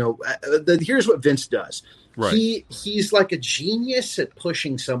just, here's what Vince does. Right. He's like a genius at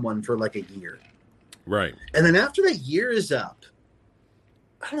pushing someone for like a year. Right. And then after that year is up,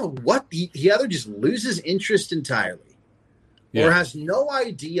 I don't know what he either just loses interest entirely, or has no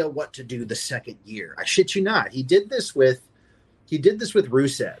idea what to do the second year. I shit you not. He did this with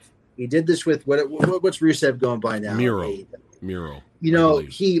Rusev. He did this with what's Rusev going by now? Miro. You know,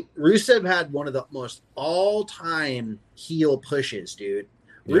 Rusev had one of the most all-time heel pushes, dude.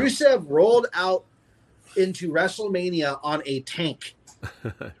 Yeah. Rusev rolled out into WrestleMania on a tank.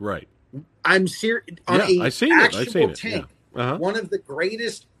 Right. I'm serious. I've seen it. Tank. Yeah. Uh-huh. One of the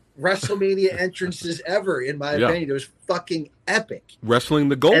greatest WrestleMania entrances ever, in my opinion. It was fucking epic. Wrestling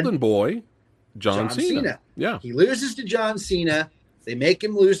the Golden Boy, John Cena. Yeah. He loses to John Cena. They make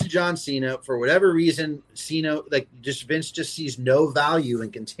him lose to John Cena for whatever reason. Cena, Vince just sees no value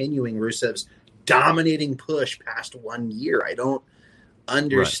in continuing Rusev's dominating push past 1 year. I don't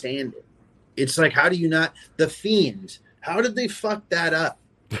understand it. It's like, how do you not? The Fiend, how did they fuck that up?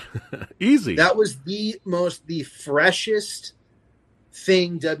 Easy. That was the freshest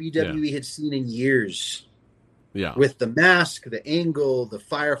thing WWE had seen in years. Yeah. With the mask, the angle, the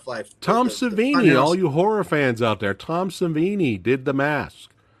Firefly. Tom Savini, all you horror fans out there, Tom Savini did the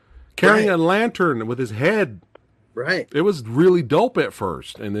mask. Carrying a lantern with his head. Right. It was really dope at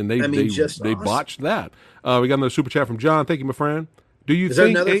first, and then they botched that. We got another super chat from John. Thank you, my friend. Is that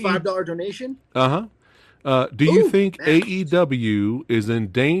another $5 donation? Do you think AEW is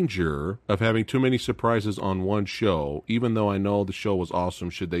in danger of having too many surprises on one show? Even though I know the show was awesome,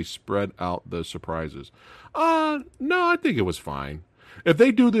 should they spread out the surprises? No, I think it was fine. If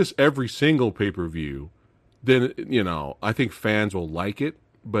they do this every single pay-per-view, then, I think fans will like it,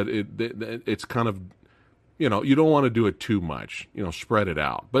 but it's kind of, you don't want to do it too much, spread it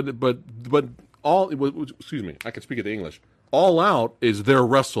out. But excuse me, I can speak it in English. All Out is their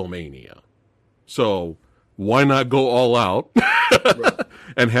WrestleMania. So why not go all out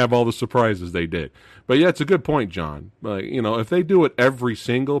and have all the surprises they did? But yeah, it's a good point, John. If they do it every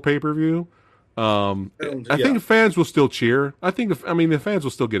single pay-per-view, I think fans will still cheer. The fans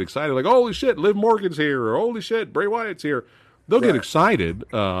will still get excited. Like, holy shit, Liv Morgan's here, or holy shit, Bray Wyatt's here. They'll get excited.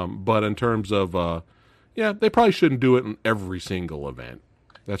 But in terms of, they probably shouldn't do it in every single event.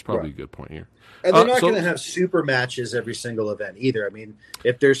 That's probably a good point here. And they're not going to have super matches every single event either. I mean,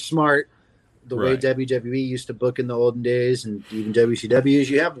 if they're smart, the way WWE used to book in the olden days, and even WCW, is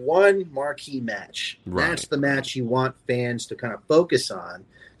you have one marquee match. Right. That's the match you want fans to kind of focus on.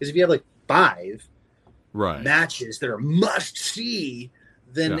 Because if you have like 5 matches that are must see,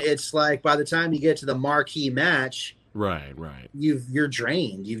 then it's like by the time you get to the marquee match, you're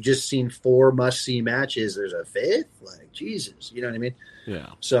drained. You've just seen 4 must see matches. There's a 5th, like Jesus, you know what I mean? Yeah.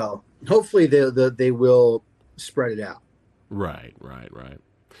 So hopefully they will spread it out. Right.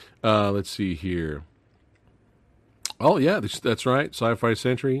 Let's see here. Oh yeah, that's right. Sci-Fi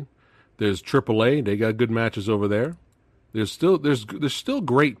Century. There's AAA. They got good matches over there. There's still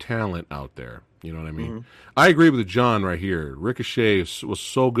great talent out there. You know what I mean? Mm-hmm. I agree with John right here. Ricochet was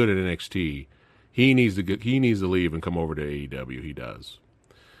so good at NXT. He needs to leave and come over to AEW. He does.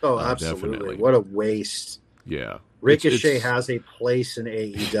 Oh, absolutely. Definitely. What a waste. Yeah. Ricochet has a place in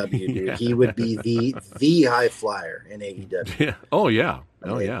AEW, dude. Yeah. He would be the high flyer in AEW. Yeah. Oh yeah.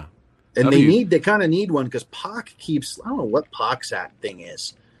 Oh yeah. And they kind of need one because Pac keeps. I don't know what Pac's that thing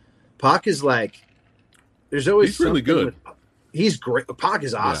is. Pac is like. There's always he's really good. He's great. Pac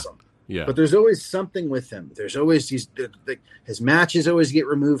is awesome. Yeah. But there's always something with him. There's always his matches always get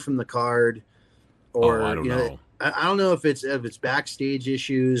removed from the card, or I don't know. I don't know if it's backstage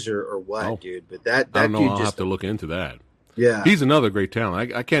issues or what, dude. But that I don't know. dude I'll have to look into that. Yeah, he's another great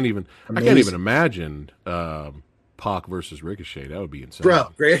talent. I can't even imagine Pac versus Ricochet. That would be insane,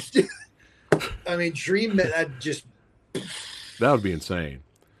 bro. Great. I mean, dream that just that would be insane.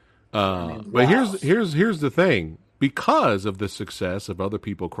 But here's the thing. Because of the success of other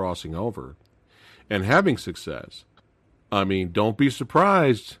people crossing over and having success, I mean, don't be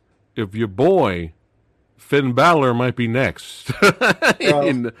surprised if your boy Finn Balor might be next.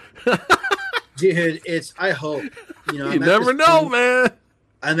 Dude, I hope. You never know, man.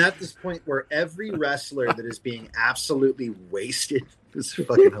 I'm at this point where every wrestler that is being absolutely wasted is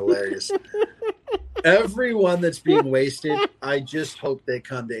fucking hilarious. Everyone that's being wasted, I just hope they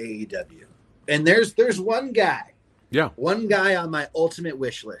come to AEW. And there's one guy. Yeah. One guy on my ultimate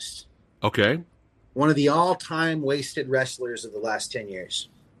wish list. Okay. One of the all-time wasted wrestlers of the last 10 years.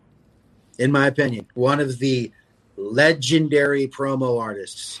 In my opinion. One of the legendary promo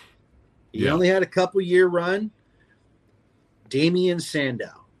artists. He only had a couple-year run. Damian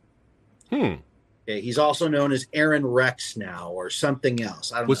Sandow. Okay, he's also known as Aaron Rex now or something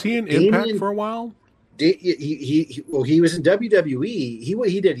else. I don't know. Was he in Impact for a while? He was in WWE.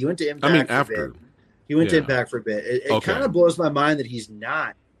 He did. He went to Impact. I mean, after. He went to Impact for a bit. It kind of blows my mind that he's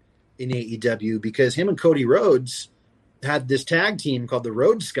not in AEW because him and Cody Rhodes had this tag team called the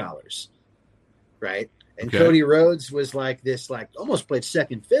Rhodes Scholars, right? And okay. Cody Rhodes was like this, like almost played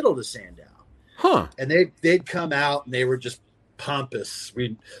second fiddle to Sandow. Huh. And they'd come out and they were just pompous.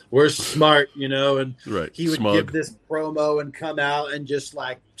 We're smart, you know, and right. he would Smug. give this promo and come out and just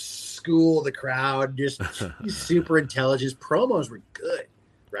like school the crowd. Just he's super intelligent. His promos were good,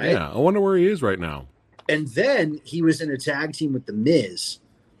 right? Yeah, I wonder where he is right now. And then he was in a tag team with the Miz.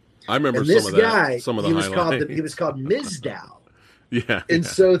 I remember and some this of that. Guy, some of the he was highlights. called he was called Mizdow. Yeah. And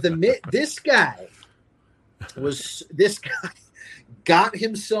so this guy got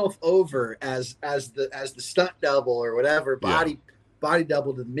himself over as the stunt double or whatever, body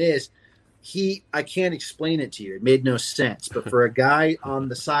double to the Miz. I can't explain it to you. It made no sense. But for a guy on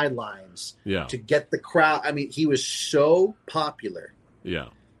the sidelines to get the crowd, I mean, he was so popular. Yeah.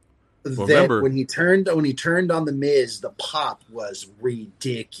 That when he turned on the Miz, the pop was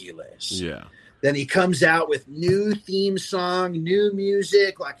ridiculous. Yeah. Then he comes out with new theme song, new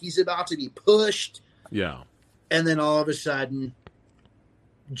music, like he's about to be pushed. Yeah. And then all of a sudden,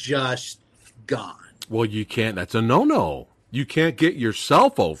 just gone. Well, you can't. That's a no-no. You can't get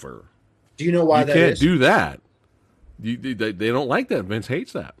yourself over. Do you know why that is? You can't do that. They don't like that. Vince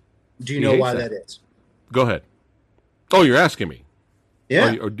hates that. Do you know why that is? Go ahead. Oh, you're asking me.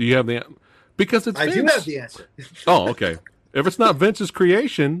 Yeah. Or do you have the answer? Because it's Vince. I do have the answer. Oh, okay. If it's not Vince's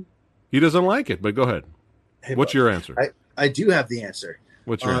creation, he doesn't like it. But go ahead. Hey, What's your answer? I do have the answer.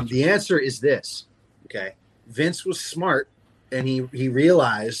 What's your answer? The answer is this. Okay. Vince was smart, and he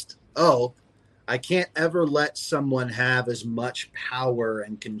realized, I can't ever let someone have as much power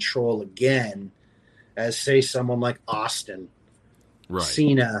and control again as, say, someone like Austin,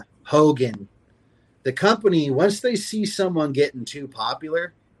 Cena, Hogan. The company, once they see someone getting too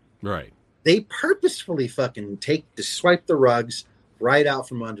popular, they purposefully fucking swipe the rugs right out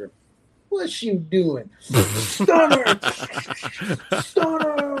from under him. What's you doing? Stunner!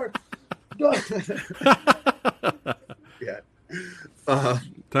 Stunner! Yeah.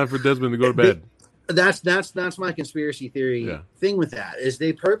 Time for Desmond to go to bed. That's my conspiracy theory thing with that is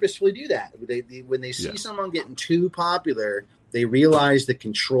they purposefully do that. When they see someone getting too popular, they realize the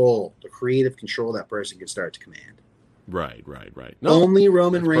creative control that person can start to command. Right. No, only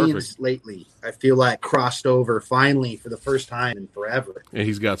Roman Reigns lately, I feel like, crossed over finally for the first time in forever. And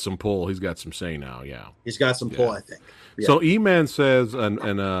he's got some pull. He's got some say now, He's got some pull, I think. Yeah. So E-Man says, and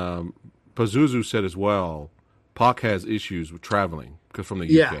Pazuzu said as well, Pac has issues with traveling because from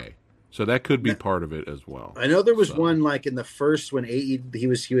the UK. So that could be part of it as well. I know there was one like in the first when he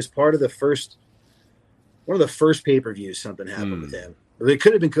was part of the first one of the first pay-per-views. Something happened with him. It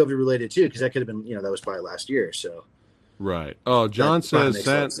could have been COVID related too, because that could have been that was probably last year. So right. Oh, John says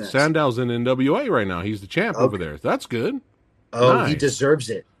Sandow's in NWA right now. He's the champ over there. That's good. Oh, nice. He deserves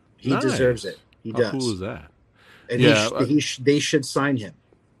it. He deserves it. He does. How cool is that? And they should sign him.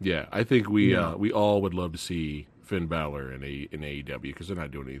 Yeah, I think we all would love to see Finn Balor in AEW because they're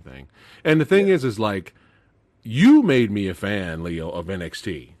not doing anything. And the thing is like, you made me a fan, Leo, of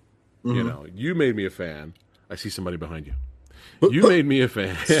NXT. Mm-hmm. You made me a fan. I see somebody behind you. You made me a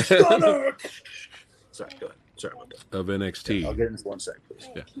fan. Sorry, go ahead. Sorry about that. Of NXT. Yeah, I'll get into 1 second, please.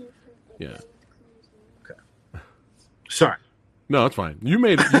 Yeah. Okay. Sorry. No, it's fine. You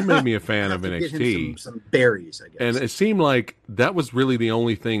made me a fan of NXT. Get him some berries, I guess. And it seemed like that was really the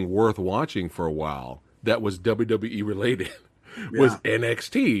only thing worth watching for a while that was WWE related was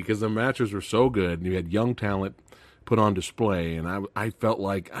NXT because the matches were so good and you had young talent put on display. And I felt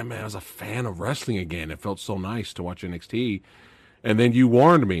like I was a fan of wrestling again. It felt so nice to watch NXT. And then you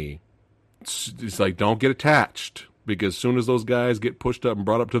warned me. It's like, don't get attached because as soon as those guys get pushed up and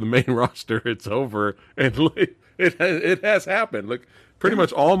brought up to the main roster, it's over. And it has happened. Look, pretty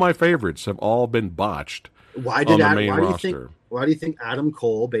much all my favorites have all been botched on the main roster. Why do you think Adam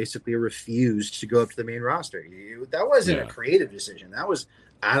Cole basically refused to go up to the main roster? That wasn't a creative decision. That was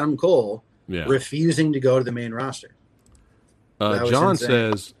Adam Cole refusing to go to the main roster. John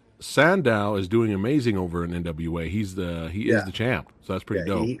says Sandow is doing amazing over in NWA. He is the champ, so that's pretty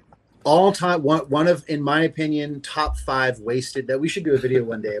dope. All time, one of, in my opinion, top 5 wasted. That we should do a video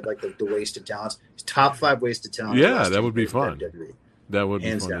one day of like the wasted talents. Top 5 wasted talents. Yeah, that would be fun. That would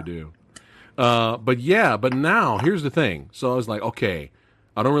be fun to do. But now here's the thing. So I was like, okay,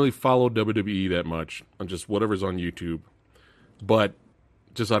 I don't really follow WWE that much. I'm just whatever's on YouTube, but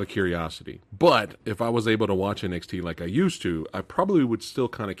just out of curiosity. But if I was able to watch NXT like I used to, I probably would still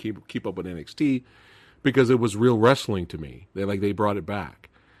kind of keep up with NXT because it was real wrestling to me. They brought it back.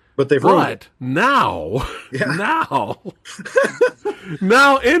 But now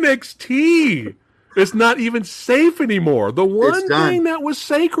NXT is not even safe anymore. The one thing that was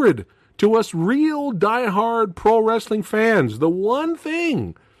sacred to us real diehard pro wrestling fans. The one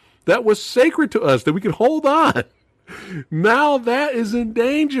thing that was sacred to us that we could hold on. Now that is in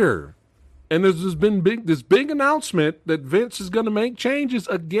danger. And there's been this big announcement that Vince is going to make changes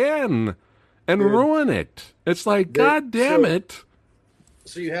again and ruin it. It's like, God damn it.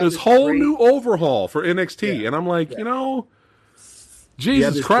 So you have this whole new overhaul for NXT. And I'm like,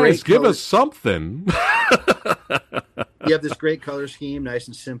 Jesus Christ, give us something. You have this great color scheme, nice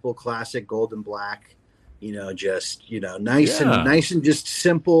and simple, classic gold and black. Nice and just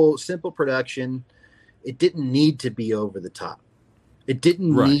simple production. It didn't need to be over the top. It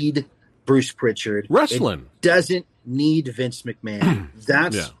didn't need Bruce Pritchard. Wrestling. It doesn't need Vince McMahon.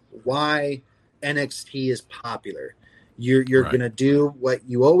 That's why NXT is popular. You're going to do what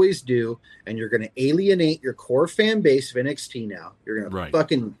you always do, and you're going to alienate your core fan base of NXT now. You're going to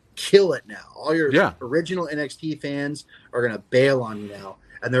fucking kill it now. All your original NXT fans are going to bail on you now,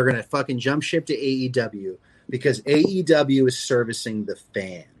 and they're going to fucking jump ship to AEW because AEW is servicing the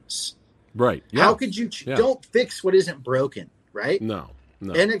fans. Right. Yeah. How could you don't fix what isn't broken, right? No.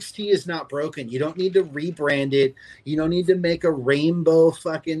 NXT is not broken. You don't need to rebrand it. You don't need to make a rainbow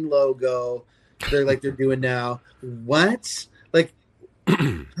fucking logo. They're doing now. What? Like,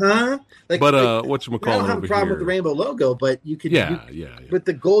 huh? Like, but I whatchamacallit don't have a problem with the rainbow logo, but you could, But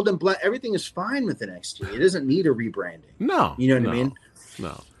the gold and black, everything is fine with NXT. It doesn't need a rebranding. No, you know what I mean?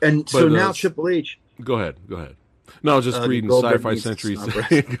 No. And so now Triple H. Go ahead. No, I was just reading Sci-Fi Century.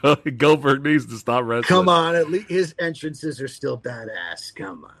 Goldberg needs to stop wrestling. Come on, at least his entrances are still badass.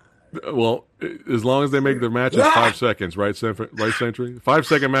 Come on. Well, as long as they make their matches 5 seconds, right, Century?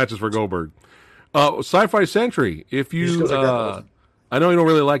 5-second matches for Goldberg. Sci-Fi Century, if you, I know you don't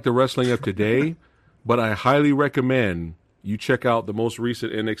really like the wrestling of today, but I highly recommend you check out the most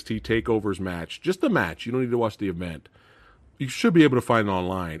recent NXT Takeovers match. Just the match. You don't need to watch the event. You should be able to find it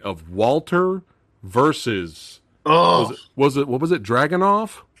online of Walter versus, what was it,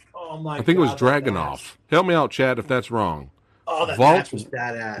 Dragunov? Oh my God. I think it was Dragunov. Help me out, Chad, if that's wrong. Oh, that match was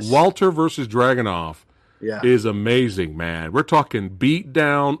badass. Walter versus Dragunov is amazing, man. We're talking beat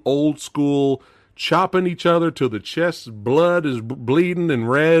down, old school, chopping each other till the chest blood is bleeding and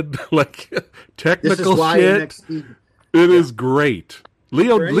red, like technical shit. NXT, it is great.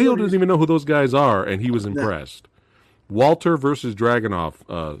 Leo doesn't even know who those guys are, and he was impressed. Walter versus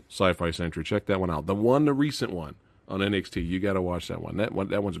Dragunov, Sci-Fi Century. Check that one out. The recent one on NXT. You got to watch that one. That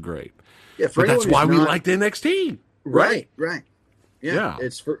one's great. Yeah, but that's why we liked NXT. Right. Yeah.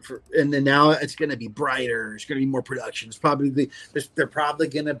 It's for and then now it's going to be brighter. It's going to be more production. They're probably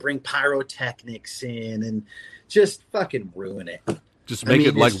going to bring pyrotechnics in and just fucking ruin it. Just make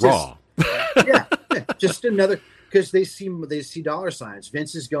it like Raw. Just another, because they see dollar signs.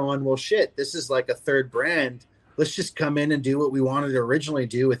 Vince is going, well, shit. This is like a third brand. Let's just come in and do what we wanted to originally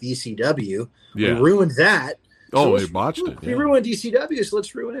do with ECW. We ruined that. So they botched it. We ruined ECW, so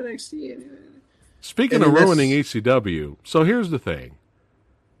let's ruin NXT. Speaking of ruining ECW, so here's the thing.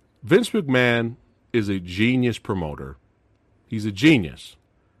 Vince McMahon is a genius promoter. He's a genius.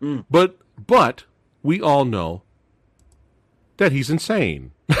 But we all know that he's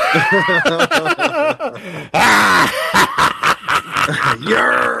insane.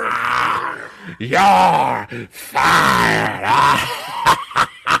 You're fired.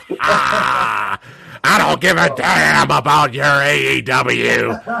 I don't give a damn about your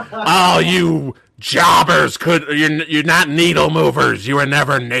AEW. All you jobbers you're not needle movers. You were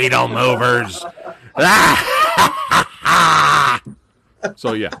never needle movers.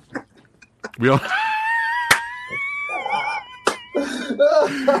 So yeah. We all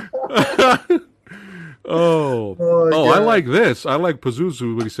I like this. I like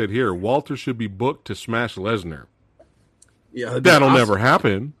Pazuzu what he said here. Walter should be booked to smash Lesnar. Yeah, that'll never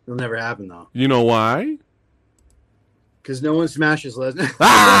happen. It'll never happen though. You know why? Because no one smashes Lesnar.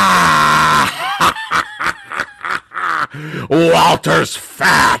 Walter's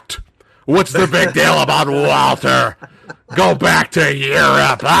fat. What's the big deal about Walter? Go back to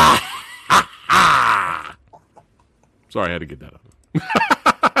Europe. Sorry, I had to get that out.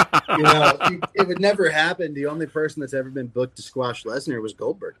 It would never happen. The only person that's ever been booked to squash Lesnar was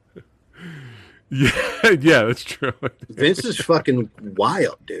Goldberg. Yeah, that's true. Vince is fucking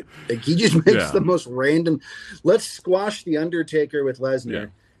wild, dude. Like, he just makes the most random. Let's squash the Undertaker with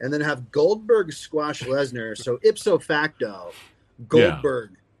Lesnar, and then have Goldberg squash Lesnar. So ipso facto,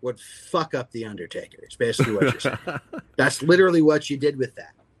 Goldberg would fuck up the Undertaker. It's basically what you're saying. That's literally what you did with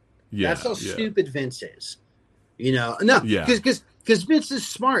that. Yeah, that's how stupid Vince is. Because Vince is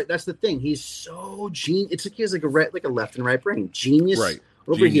smart. That's the thing. He's so genius. It's like he has like a left and right brain. Genius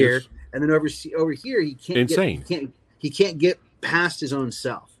over here. And then over here, he can't insane. He can't get past his own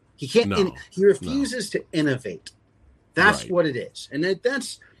self. He can't. No, he refuses to innovate. That's what it is, and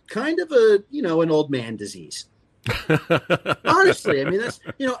that's kind of an old man disease. Honestly, I mean, that's,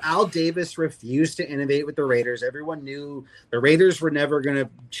 Al Davis refused to innovate with the Raiders. Everyone knew the Raiders were never going to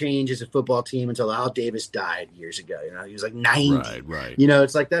change as a football team until Al Davis died years ago. He was like 90. Right.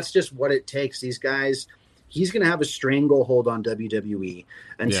 It's like that's just what it takes. These guys, he's going to have a stranglehold on WWE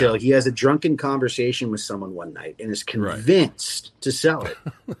until he has a drunken conversation with someone one night and is convinced to sell it,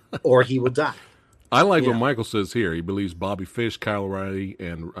 or he will die. I like what Michael says here. He believes Bobby Fish, Kyle O'Reilly,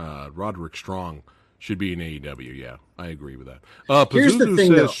 and Roderick Strong should be in AEW. Yeah, I agree with that. Here's the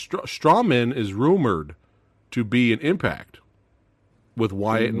thing, says Strawman is rumored to be an Impact with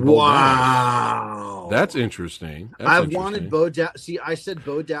Wyatt and Bo Dallas. That's interesting. Wanted Bo Dallas. See, I said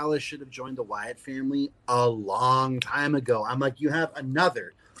Bo Dallas should have joined the Wyatt family a long time ago. I'm like, you have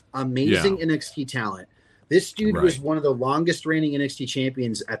another amazing NXT talent. This dude was one of the longest reigning NXT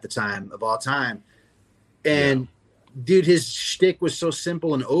champions at the time of all time. And dude, his shtick was so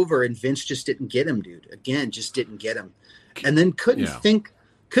simple and over, and Vince just didn't get him, dude. Again, just didn't get him. And then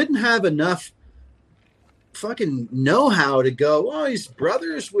couldn't have enough fucking know-how to go, he's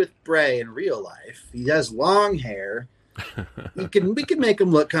brothers with Bray in real life. He has long hair. we can make him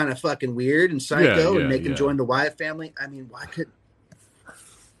look kind of fucking weird and psycho and make him join the Wyatt family. I mean, why could...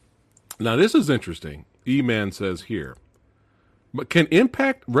 Now, this is interesting. E-Man says here, but can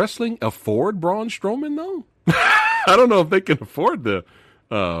Impact Wrestling afford Braun Strowman, though? I don't know if they can afford him,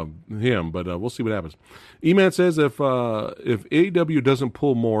 but we'll see what happens. E-Man says if AEW doesn't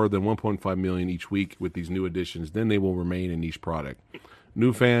pull more than $1.5 million each week with these new additions, then they will remain a niche product.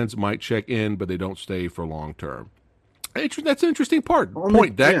 New fans might check in, but they don't stay for long term. That's an interesting point.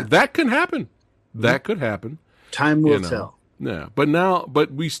 That can happen. That could happen. Time will tell. Yeah,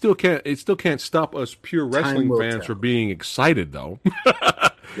 but we still can't. It still can't stop us pure wrestling fans from being excited, though.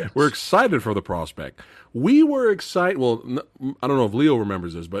 Yes. We're excited for the prospect. We were excited. Well, I don't know if Leo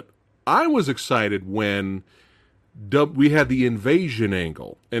remembers this, but I was excited when we had the invasion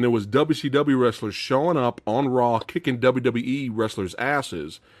angle, and it was WCW wrestlers showing up on Raw, kicking WWE wrestlers'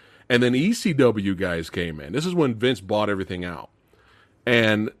 asses, and then ECW guys came in. This is when Vince bought everything out.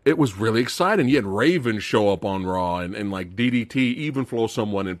 And it was really exciting. You had Raven show up on Raw and like DDT, even flow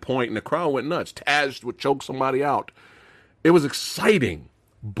someone and point, and the crowd went nuts. Taz would choke somebody out. It was exciting,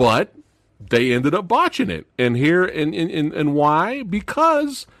 but they ended up botching it. And why?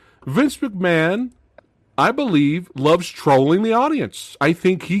 Because Vince McMahon, I believe, loves trolling the audience. I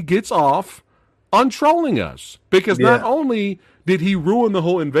think he gets off on trolling us. Because not only did he ruin the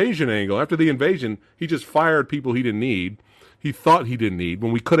whole invasion angle, after the invasion, he just fired people he didn't need. He thought he didn't need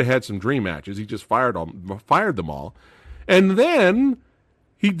when we could have had some dream matches. He just fired them all. And then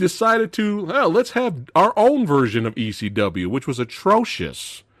he decided to, let's have our own version of ECW, which was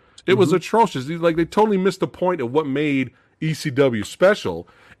atrocious. It was atrocious. Like, they totally missed the point of what made ECW special.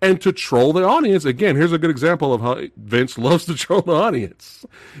 And to troll the audience, again, here's a good example of how Vince loves to troll the audience.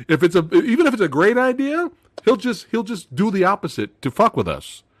 Even if it's a great idea, he'll just do the opposite to fuck with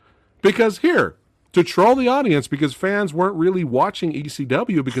us. Because to troll the audience, because fans weren't really watching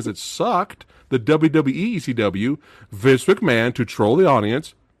ECW because it sucked, the WWE ECW, Vince McMahon, to troll the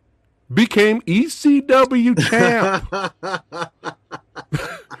audience, became ECW champ.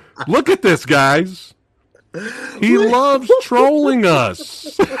 Look at this, guys. He loves trolling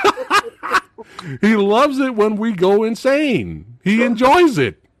us. He loves it when we go insane. He enjoys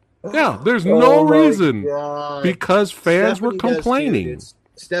it. Yeah, there's no reason. God. Because fans were complaining.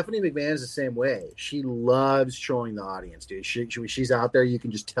 Stephanie McMahon is the same way. She loves trolling the audience, dude. She's out there. You can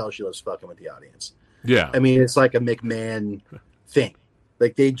just tell she loves fucking with the audience. Yeah. I mean, it's like a McMahon thing.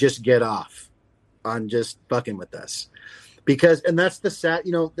 Like, they just get off on just fucking with us. And that's the sad,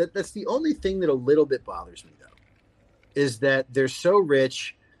 that's the only thing that a little bit bothers me, though, is that they're so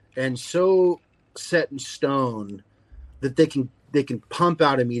rich and so set in stone that they can pump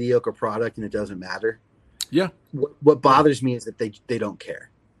out a mediocre product and it doesn't matter. Yeah. What bothers me is that they don't care.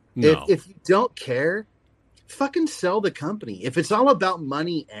 No. If you don't care, fucking sell the company. If it's all about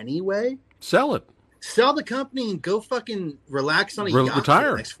money anyway, sell it. Sell the company and go fucking relax on a yacht for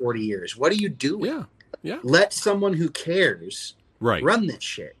the next 40 years. What are you doing? Yeah. Let someone who cares run this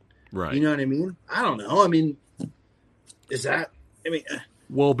shit. Right. You know what I mean? I don't know. I mean,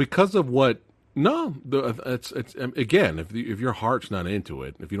 well, because of what? No, it's again. If your heart's not into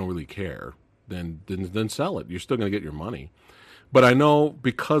it, if you don't really care, then sell it. You're still going to get your money. But I know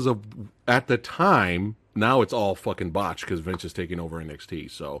because of at the time, now it's all fucking botched because Vince is taking over NXT.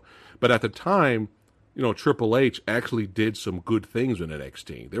 So, but at the time, Triple H actually did some good things in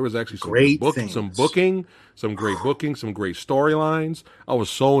NXT. There was actually some great things. some booking, some great storylines. I was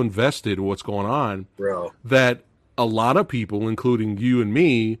so invested in what's going on, bro, that a lot of people, including you and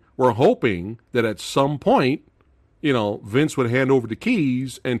me, were hoping that at some point, Vince would hand over the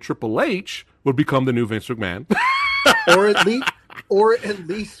keys and Triple H would become the new Vince McMahon. or at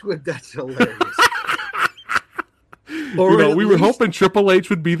least that's hilarious. We were hoping Triple H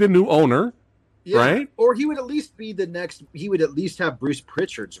would be the new owner, right? Or he would at least be the next. He would at least have Bruce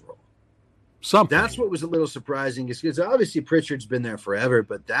Pritchard's role. Something. That's what was a little surprising, is because obviously Pritchard's been there forever,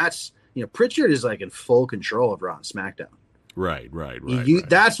 but that's Pritchard is like in full control of Raw and SmackDown. Right.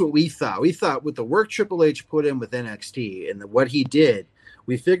 That's what we thought. We thought with the work Triple H put in with NXT and what he did,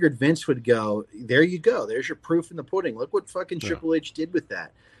 we figured Vince would go, there you go. There's your proof in the pudding. Look what fucking Triple H did with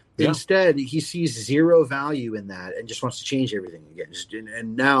that. Yeah. Instead, he sees zero value in that and just wants to change everything again.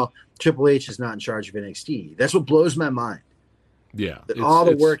 And now Triple H is not in charge of NXT. That's what blows my mind. Yeah. That all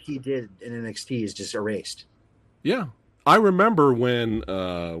the work he did in NXT is just erased. Yeah. I remember when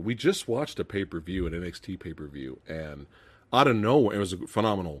we just watched a pay-per-view, an NXT pay-per-view, and out of nowhere, it was a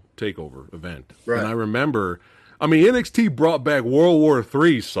phenomenal takeover event. Right. And I remember, NXT brought back World War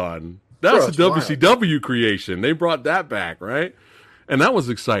III, son. That's a WCW wild creation. They brought that back, right? And that was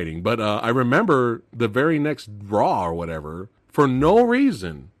exciting. But I remember the very next Raw or whatever, for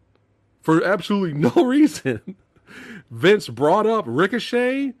absolutely no reason, Vince brought up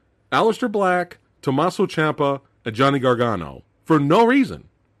Ricochet, Aleister Black, Tommaso Ciampa, and Johnny Gargano for no reason.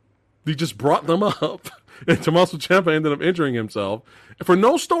 He just brought them up. And Tommaso Ciampa ended up injuring himself for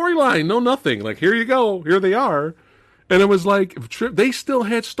no storyline, no nothing. Like, here you go. Here they are. And it was like, they still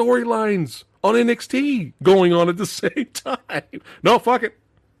had storylines on NXT going on at the same time. No, fuck it.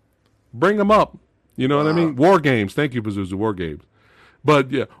 Bring them up. You know what I mean? War Games. Thank you, Pazuzu. War Games. But,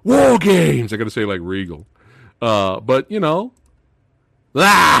 yeah, War Games. I got to say like Regal. But, what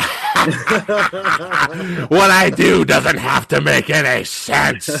I do doesn't have to make any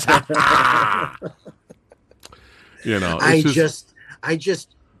sense. I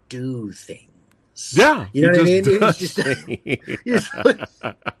just do things. Yeah. You know what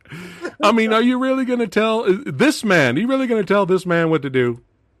I mean? Are you really going to tell this man? Are you really going to tell this man what to do?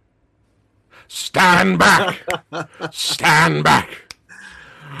 Stand back. Stand back.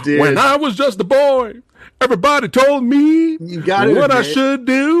 Dude. When I was just a boy, everybody told me what I should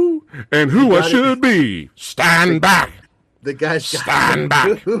do and who I should be. Stand back. The guy's stand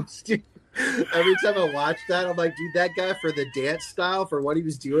back. Every time I watch that, I'm like, dude, that guy for the dance style, for what he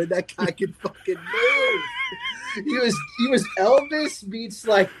was doing, that guy could fucking move. He was Elvis meets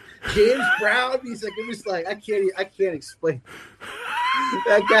like James Brown. He's like, it was like, I can't explain.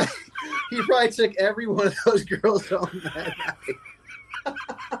 That guy, he probably took every one of those girls home that night.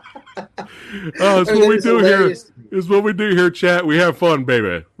 Oh, it's what we do here. It's what we do here, chat. We have fun,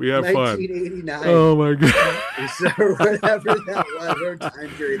 baby. We have 1989. Fun. Oh my god. So whatever that was, whatever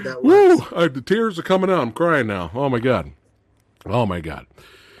time period that was. Woo! The tears are coming out. I'm crying now. Oh my god. Oh my god.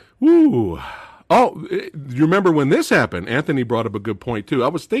 Woo! Oh, you remember when this happened? Anthony brought up a good point too. I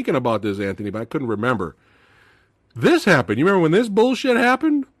was thinking about this, Anthony, but I couldn't remember. This happened. You remember when this bullshit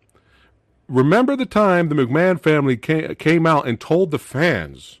happened? Remember the time the McMahon family came out and told the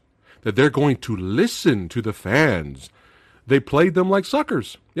fans that they're going to listen to the fans. They played them like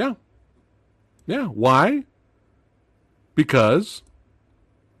suckers. Yeah. Yeah. Why? Because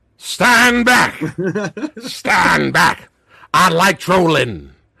stand back. Stand back. I like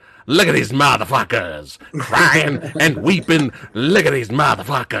trolling. Look at these motherfuckers crying and weeping. Look at these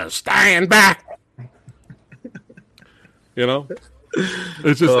motherfuckers. Stand back.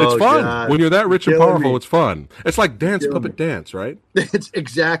 It's just it's fun. God. When you're that rich and powerful, it's fun. It's like dance, puppet dance, right? It's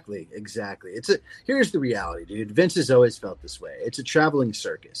exactly. Here's the reality, dude. Vince has always felt this way. It's a traveling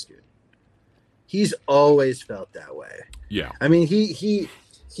circus, dude. He's always felt that way. Yeah. I mean, he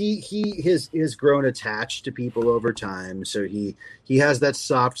has grown attached to people over time, so he has that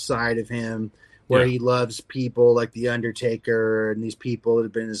soft side of him where he loves people like The Undertaker and these people that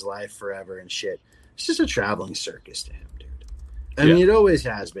have been in his life forever and shit. It's just a traveling circus to him. I mean, it always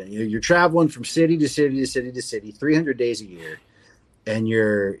has been. You're traveling from city to city to city to city, 300 days a year, and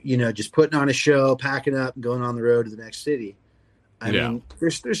you're, just putting on a show, packing up, and going on the road to the next city. I mean,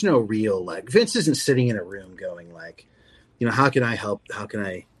 there's no real Vince isn't sitting in a room going like, how can I help? How can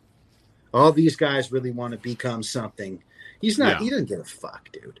I? All these guys really want to become something. He's not. He doesn't give a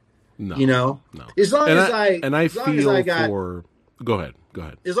fuck, dude. No. No. As long as I for. Go ahead.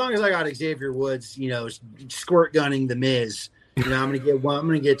 As long as I got Xavier Woods, squirt gunning the Miz. I'm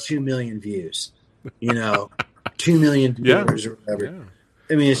gonna get 2 million views. 2 million viewers or whatever. Yeah.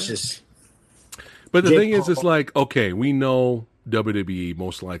 I mean, it's just. But the thing is, it's like, okay, we know WWE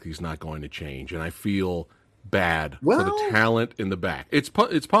most likely is not going to change, and I feel bad for the talent in the back. It's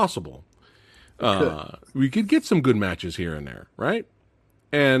possible. We could get some good matches here and there, right?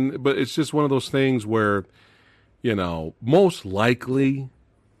 But it's just one of those things where, most likely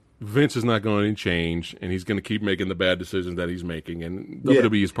Vince is not going to change, and he's going to keep making the bad decisions that he's making, and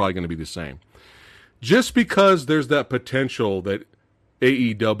WWE is probably going to be the same. Just because there's that potential that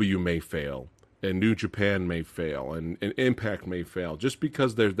AEW may fail, and New Japan may fail, and Impact may fail, just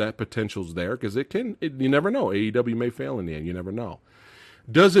because there's that potential's there, because you never know. AEW may fail in the end. You never know.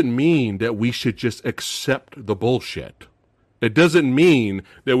 Doesn't mean that we should just accept the bullshit. It doesn't mean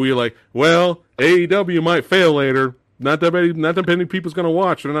that we're like, well, AEW might fail later. Not that many people's going to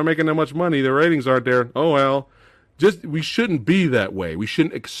watch. They're not making that much money. Their ratings aren't there. Oh, well. We shouldn't be that way. We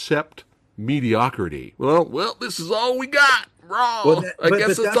shouldn't accept mediocrity. Well, this is all we got. Raw. I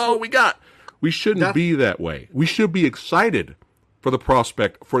guess that's all we got. We shouldn't be that way. We should be excited for the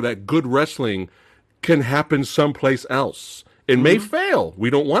prospect for that good wrestling can happen someplace else. It may fail. We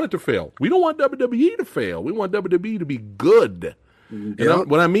don't want it to fail. We don't want WWE to fail. We want WWE to be good. And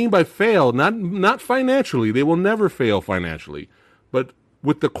what I mean by fail, not financially. They will never fail financially. But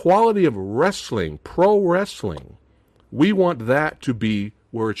with the quality of wrestling, pro wrestling, we want that to be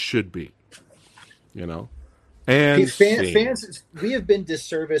where it should be. And fans, we have been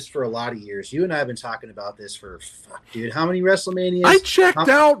disserviced for a lot of years. You and I have been talking about this for dude. How many WrestleManias? I checked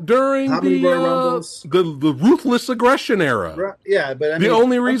out during the ruthless aggression era. Yeah, but the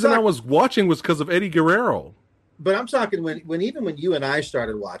only reason I was watching was because of Eddie Guerrero. But I'm talking when you and I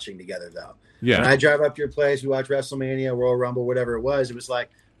started watching together, though. Yeah. When I drive up to your place, we watch WrestleMania, Royal Rumble, whatever it was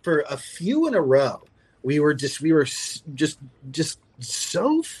like for a few in a row, we were just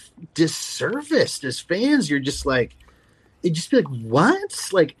so disserviced as fans. You're just like, it just be like, what?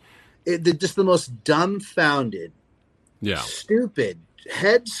 Like, just the most dumbfounded, stupid,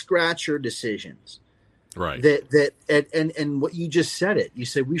 head scratcher decisions. Right. And what you just said it. You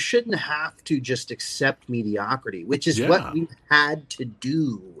said we shouldn't have to just accept mediocrity, which is what we had to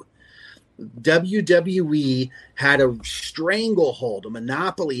do. WWE had a stranglehold, a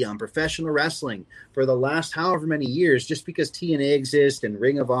monopoly on professional wrestling for the last however many years, just because TNA exists and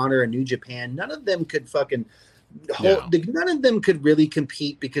Ring of Honor and New Japan. None of them could none of them could really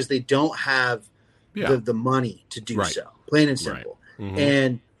compete because they don't have the money to do so, plain and simple. Right. Mm-hmm.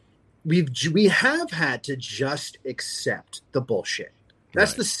 And we have had to just accept the bullshit.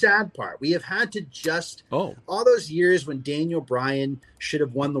 That's the sad part. We have had to just all those years when Daniel Bryan should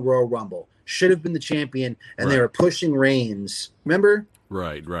have won the Royal Rumble, should have been the champion, and they were pushing Reigns. Remember?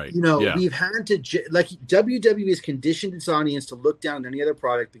 Right. We've had to like WWE has conditioned its audience to look down on any other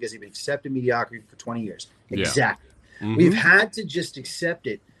product because they've been accepting mediocrity for 20 years. Exactly. Mm-hmm. We've had to just accept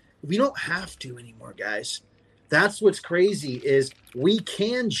it. We don't have to anymore, guys. That's what's crazy is we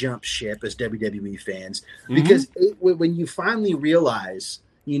can jump ship as WWE fans because when you finally realize,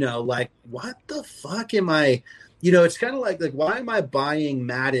 like, what the fuck am I, it's kind of like why am I buying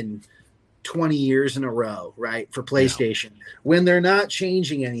Madden 20 years in a row, right, for PlayStation when they're not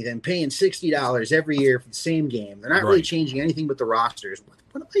changing anything, paying $60 every year for the same game. They're not really changing anything but the rosters.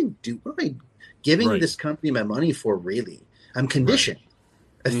 What am I giving this company my money for, really? I'm conditioned.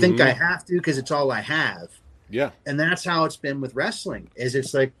 I think I have to because it's all I have. Yeah. And that's how it's been with wrestling, is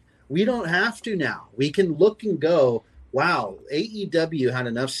it's like, we don't have to now. We can look and go, wow, AEW had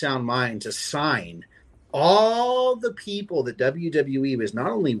enough sound mind to sign all the people that WWE was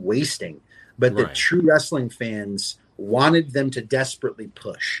not only wasting, but that true wrestling fans wanted them to desperately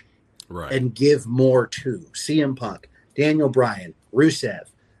push and give more to. CM Punk, Daniel Bryan, Rusev,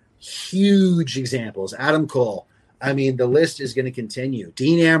 huge examples. Adam Cole. I mean, the list is going to continue.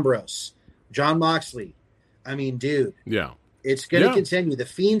 Dean Ambrose, John Moxley. I mean, dude. Yeah. It's going to continue. The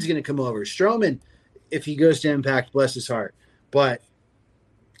Fiend's going to come over. Strowman, if he goes to Impact, bless his heart. But,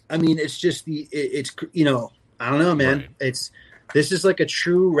 I mean, it's just I don't know, man. This is like a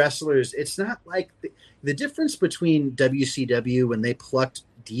true wrestler's. It's not like the difference between WCW when they plucked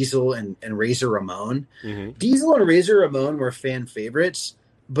Diesel and Razor Ramon. Mm-hmm. Diesel and Razor Ramon were fan favorites,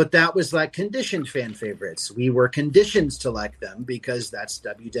 but that was like conditioned fan favorites. We were conditioned to like them because that's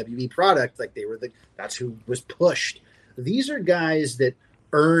WWE product. Like that's who was pushed. These are guys that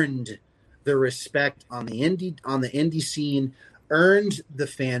earned the respect on the indie scene, earned the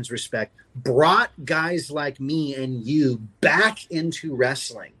fans' respect, brought guys like me and you back into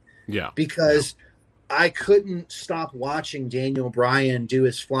wrestling. Yeah. Because I couldn't stop watching Daniel Bryan do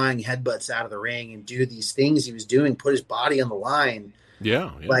his flying headbutts out of the ring and do these things he was doing, put his body on the line.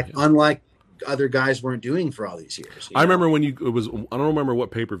 Yeah. Unlike other guys weren't doing for all these years. I remember when I don't remember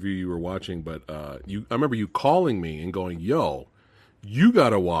what pay-per-view you were watching, but I remember you calling me and going, "Yo, you got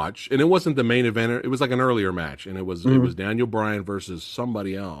to watch." And it wasn't the main event. It was like an earlier match, and it was Daniel Bryan versus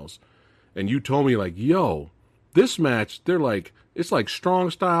somebody else. And you told me like, "Yo, this match, it's like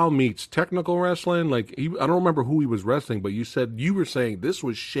strong style meets technical wrestling." Like I don't remember who he was wrestling, but you were saying this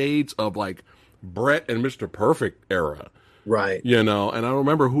was shades of like Brett and Mr. Perfect era. Right. And I don't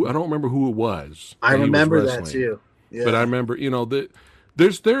remember who it was. I remember that too. Yeah. But I remember,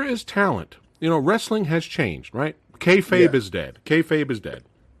 there is talent. Wrestling has changed, right? Kayfabe is dead. Kayfabe is dead.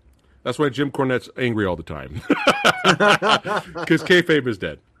 That's why Jim Cornette's angry all the time. Because kayfabe is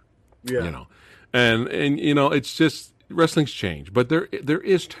dead. Yeah. And it's just wrestling's changed, but there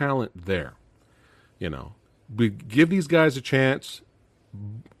is talent there. We give these guys a chance.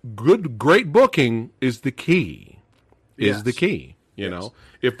 Great booking is the key. The key.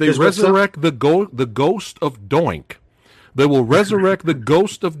 If they resurrect the ghost of Doink, they will resurrect the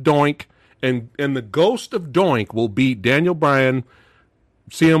ghost of Doink, and the ghost of Doink will beat Daniel Bryan,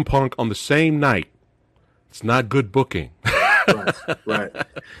 CM Punk on the same night. It's not good booking. Right.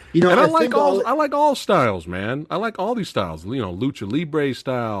 And I like all styles, man. I like all these styles. Lucha Libre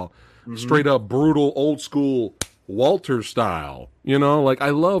style, straight up brutal, old school Walter style. I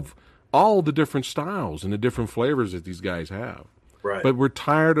love all the different styles and the different flavors that these guys have. Right. But we're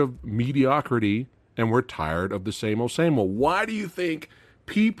tired of mediocrity, and we're tired of the same old, same old. Why do you think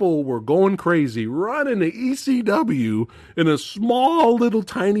people were going crazy running the ECW in a small little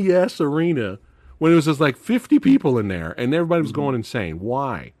tiny ass arena when it was just like 50 people in there and everybody was going insane?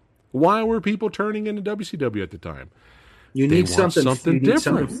 Why? Why were people turning into WCW at the time? You need something different.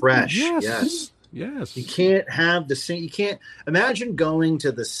 Something fresh. Yes. You can't have the same. You can't imagine going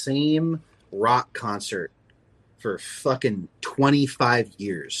to the same rock concert for fucking 25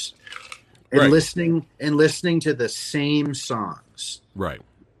 years and listening to the same songs. Right.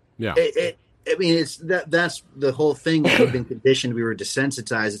 Yeah. I mean, it's that's the whole thing. We've been conditioned. We were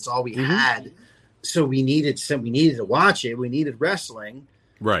desensitized. It's all we had. So we needed to watch it. We needed wrestling.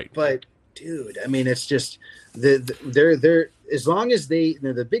 Right. But dude, I mean, it's just they're as long as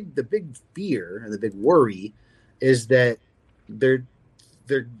the big fear and the big worry is that they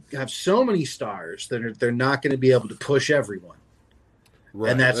have so many stars that they're not going to be able to push everyone.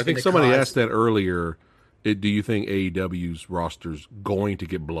 Right. And I think somebody asked that earlier. Do you think AEW's roster's going to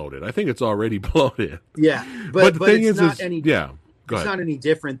get bloated? I think it's already bloated. Yeah, but the thing is, it's not any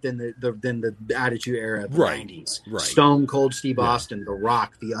different than the Attitude Era of the 90s. Right. Stone Cold Steve Austin, The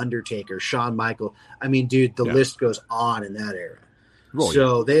Rock, The Undertaker, Shawn Michaels. I mean, dude, the list goes on in that era.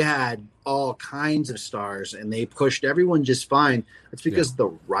 So they had all kinds of stars, and they pushed everyone just fine. That's because the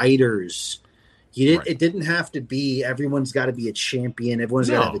writers. It didn't have to be everyone's got to be a champion. Everyone's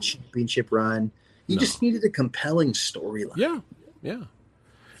got to have a championship run. You just needed a compelling storyline. Yeah.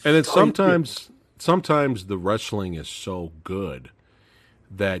 And then sometimes the wrestling is so good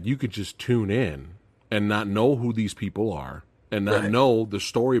that you could just tune in and not know who these people are and not know the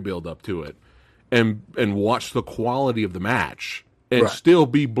story build up to it and watch the quality of the match and still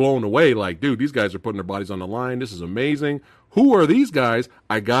be blown away like, dude, these guys are putting their bodies on the line. This is amazing. Who are these guys?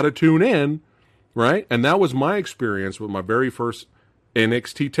 I got to tune in, right? And that was my experience with my very first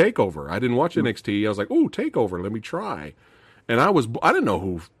NXT TakeOver. I didn't watch NXT. I was like, "Oh, TakeOver, let me try." And I didn't know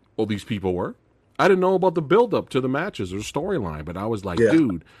who all these people were. I didn't know about the build up to the matches or storyline, but I was like,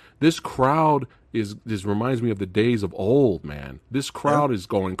 dude, this crowd reminds me of the days of old, man. This crowd is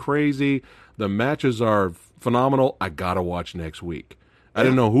going crazy. The matches are phenomenal. I got to watch next week. I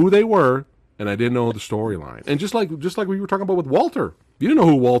didn't know who they were, and I didn't know the storyline. And just like we were talking about with Walter. You didn't know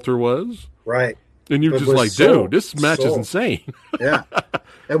who Walter was. Right. And you're just like, dude, this match is insane. Yeah.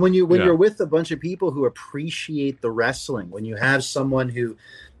 And when you're with a bunch of people who appreciate the wrestling, when you have someone who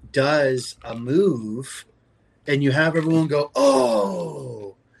does a move and you have everyone go,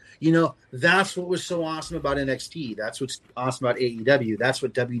 oh, that's what was so awesome about NXT. That's what's awesome about AEW. That's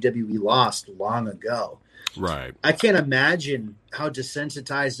what WWE lost long ago. Right. I can't imagine how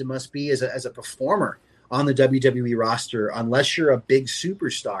desensitized it must be as a performer on the WWE roster, unless you're a big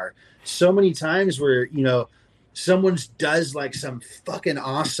superstar. So many times where, someone does like some fucking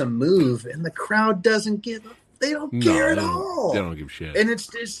awesome move and the crowd doesn't they don't care at all. They don't give a shit. And it's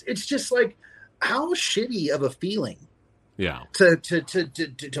just like, how shitty of a feeling. Yeah.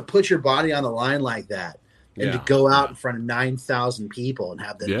 To put your body on the line like that and to go out in front of 9,000 people and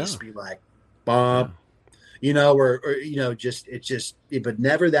have them just be like, Bob, but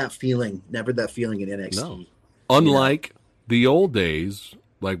never that feeling in NXT. No. Unlike the old days,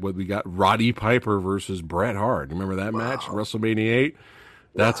 like when we got Roddy Piper versus Bret Hart. Remember that match, WrestleMania 8?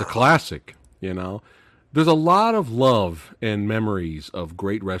 That's a classic. You know, there's a lot of love and memories of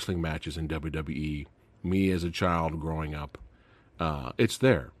great wrestling matches in WWE. Me as a child growing up, it's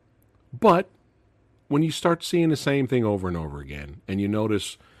there. But when you start seeing the same thing over and over again, and you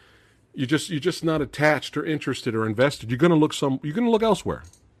notice you're just not attached or interested or invested, you're gonna look elsewhere.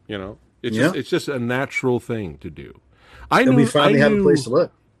 You know, it's just a natural thing to do. We finally have a place to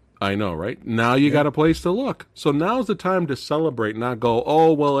look. I know, right? Now you got a place to look. So now's the time to celebrate, not go,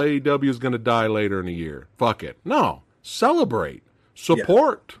 oh, well, AEW is going to die later in the year. Fuck it. No. Celebrate.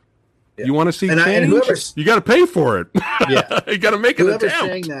 Support. Yeah. You want to see change? You got to pay for it. Yeah. You got to make an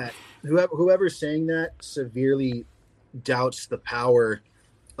attempt. Whoever's saying that severely doubts the power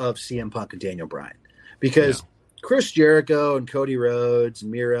of CM Punk and Daniel Bryan. Because Chris Jericho and Cody Rhodes and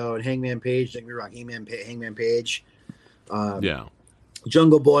Miro and Hangman Page, don't get me wrong, Hangman Page,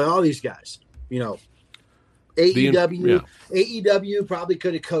 Jungle Boy, all these guys, you know, AEW probably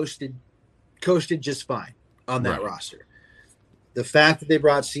could have coasted just fine on that roster. The fact that they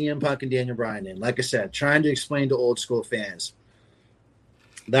brought CM Punk and Daniel Bryan in, like I said, trying to explain to old school fans,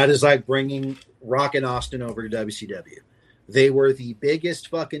 that is like bringing Rock and Austin over to WCW. They were the biggest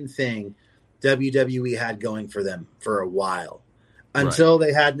fucking thing WWE had going for them for a while. Until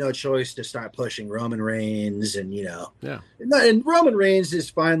they had no choice to start pushing Roman Reigns, and and Roman Reigns has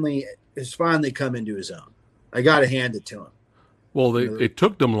finally come into his own. I got to hand it to him. Well, it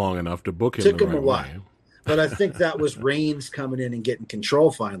took them long enough to book him. Took him a while, but I think that was Reigns coming in and getting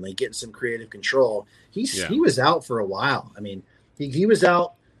control finally, getting some creative control. He was out for a while. I mean, he was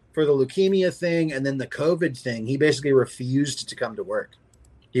out for the leukemia thing and then the COVID thing. He basically refused to come to work.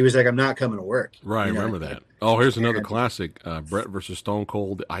 He was like, I'm not coming to work. Right, I remember that. Oh, here's another classic. Brett versus Stone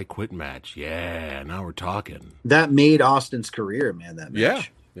Cold, the I Quit match. Yeah, now we're talking. That made Austin's career, man, that match.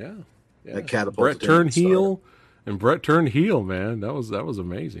 Yeah. That catapulted Brett turned heel, and Brett turned heel, man. That was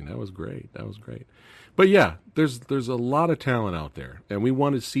amazing. That was great. But yeah, there's a lot of talent out there, and we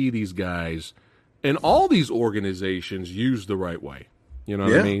want to see these guys and all these organizations used the right way. You know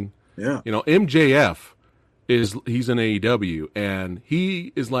what I mean? Yeah. You know, MJF, he's in AEW, and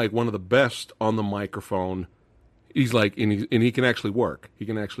he is like one of the best on the microphone. He's like, and he can actually work. He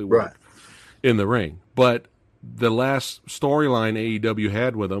can actually work in the ring. But the last storyline AEW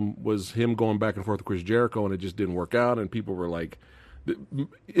had with him was him going back and forth with Chris Jericho, and it just didn't work out. And people were like,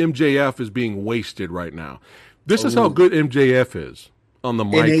 MJF is being wasted right now. This is how good MJF is on the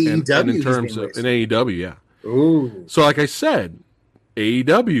mic and in terms of in AEW. Yeah. Ooh. So, like I said,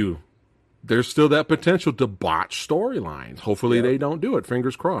 AEW, there's still that potential to botch storylines. Hopefully they don't do it.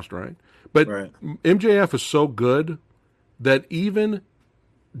 Fingers crossed, right? But MJF is so good that even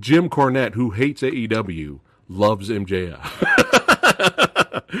Jim Cornette, who hates AEW, loves MJF.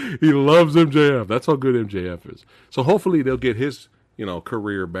 He loves MJF. That's how good MJF is. So hopefully they'll get his,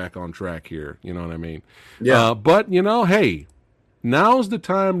 career back on track here. You know what I mean? Yeah. But, hey, now's the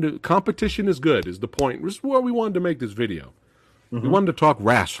time competition is good, is the point. This is where we wanted to make this video. We wanted to talk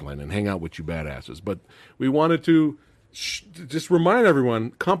wrestling and hang out with you badasses, but we wanted to just remind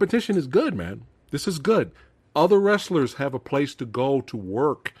everyone, competition is good, man. This is good. Other wrestlers have a place to go to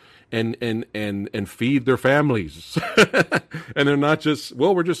work and feed their families. And they're not just,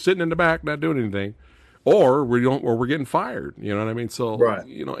 we're just sitting in the back not doing anything, or we're getting fired. You know what I mean? So,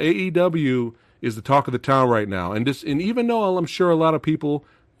 AEW is the talk of the town right now. And even though I'm sure a lot of people,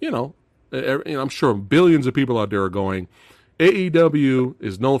 I'm sure billions of people out there are going, AEW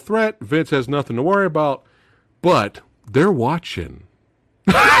is no threat. Vince has nothing to worry about, but they're watching.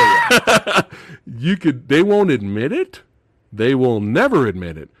 They won't admit it. They will never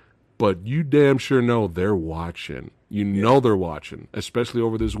admit it, but you damn sure know they're watching. Know they're watching, especially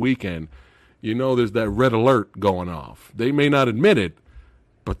over this weekend. There's that red alert going off. They may not admit it,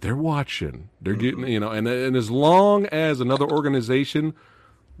 but they're watching. They're getting, and as long as another organization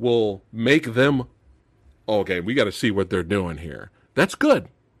will make them, okay, we got to see what they're doing here. That's good.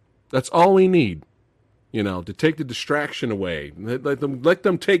 That's all we need, to take the distraction away. Let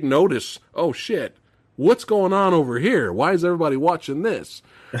them take notice. Oh, shit. What's going on over here? Why is everybody watching this?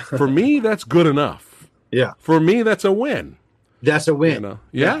 For me, that's good enough. Yeah. For me, that's a win. That's a win.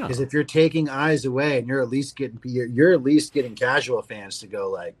 Yeah. Because if you're taking eyes away and you're at least getting casual fans to go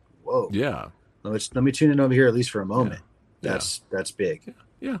like, whoa. Yeah. Let me tune in over here at least for a moment. Yeah. That's big.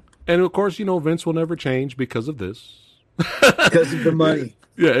 Yeah. And of course, Vince will never change because of this. Because of the money.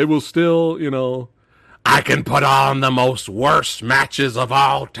 Yeah, it will still, I can put on the most worst matches of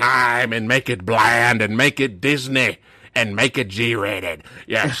all time and make it bland and make it Disney and make it G-rated.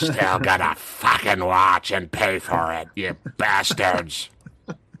 You're still gonna fucking watch and pay for it, you bastards.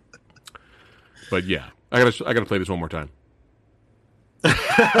 But yeah, I gotta play this one more time.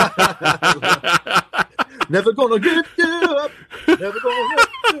 Never gonna get up. Never gonna let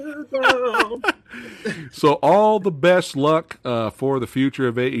you down. So all the best luck for the future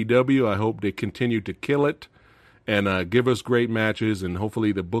of AEW. I hope they continue to kill it and give us great matches, and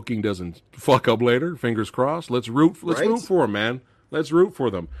hopefully the booking doesn't fuck up later. Fingers crossed. Let's root for them, man. Let's root for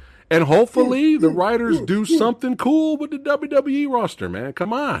them. And hopefully the writers do something cool with the WWE roster, man.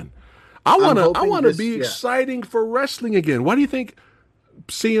 Come on. I want to be exciting for wrestling again. Why do you think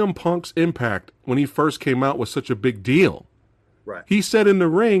CM Punk's impact when he first came out was such a big deal? Right. He said in the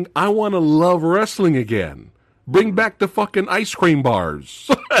ring, I want to love wrestling again. Bring back the fucking ice cream bars.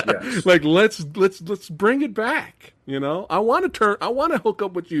 Yes. Like let's bring it back. You know, I want to hook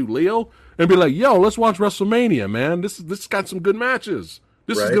up with you, Leo, and be like, yo, let's watch WrestleMania, man. This got some good matches.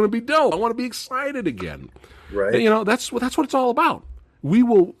 This is going to be dope. I want to be excited again. Right. And, you know, that's what it's all about. We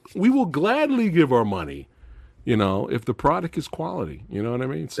will gladly give our money, you know, if the product is quality. You know what I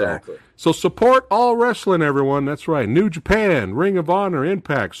mean? Exactly. So support all wrestling, everyone. That's right. New Japan, Ring of Honor,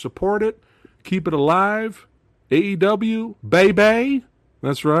 Impact. Support it. Keep it alive. AEW, baby.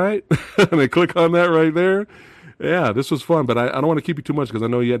 That's right. And they click on that right there. Yeah, this was fun, but I don't want to keep you too much because I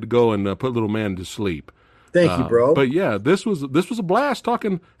know you had to go and put little man to sleep. Thank you, bro. But yeah, this was a blast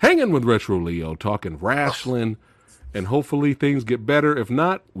hanging with Retro Leo, talking wrestling, and hopefully things get better. If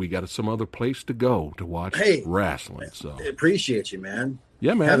not, we got some other place to go to watch wrestling. So I appreciate you, man.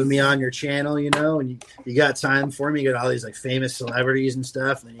 Yeah, man. Having me on your channel, you know, and you got time for me. You got all these like famous celebrities and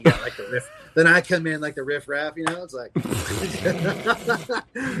stuff, and then you got like the riff. Then I come in like the riff raff, you know. It's like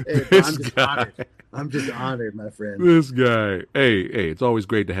hey, I'm just honored, my friend. This guy. Hey, it's always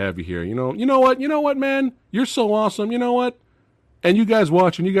great to have you here. You know what, man? You're so awesome. You know what? And you guys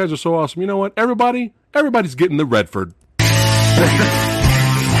watching, you guys are so awesome. You know what? Everybody's getting the Redford.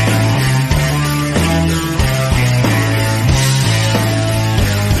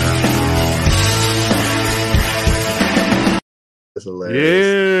 That's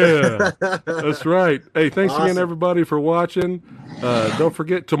hilarious. Yeah, that's right. Hey, thanks again, everybody, for watching. Don't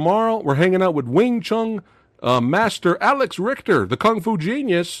forget, tomorrow we're hanging out with Wing Chun Master Alex Richter, the Kung Fu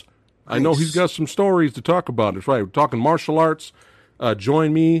genius. Nice. I know he's got some stories to talk about. That's right. We're talking martial arts.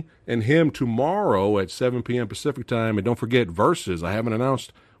 Join me and him tomorrow at 7 p.m. Pacific time. And don't forget Versus. I haven't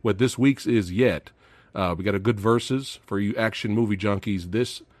announced what this week's is yet. We got a good Versus for you action movie junkies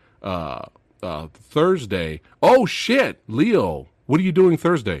this Thursday. Oh, shit. Leo, what are you doing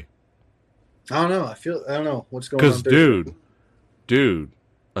Thursday? I don't know what's going on. Because, dude,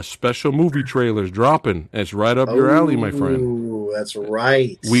 a special movie trailer is dropping. It's right up your alley, my friend. Ooh, that's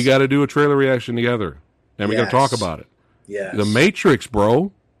right. We got to do a trailer reaction together, and we're going to talk about it. Yes. The Matrix,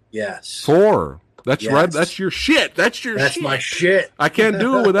 bro. Yes. 4. That's right. That's your shit. That's my shit. I can't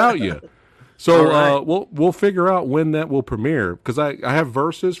do it without you. So we'll figure out when that will premiere, because I have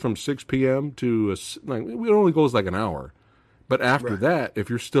Versus from 6 p.m. to it only goes like an hour. But after that, if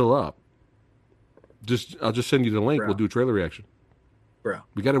you're still up, I'll just send you the link. Bro. We'll do a trailer reaction. Bro,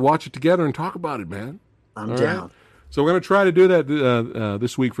 we got to watch it together and talk about it, man. I'm down. Right? So we're going to try to do that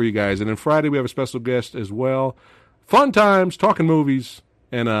this week for you guys. And then Friday we have a special guest as well. Fun times, talking movies.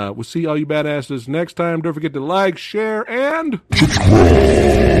 And we'll see all you badasses next time. Don't forget to like, share, and...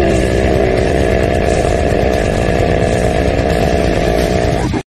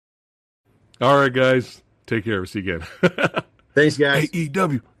 All right, guys. Take care. We'll see you again. Thanks, guys.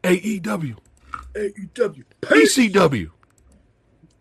 AEW. AEW. PCW.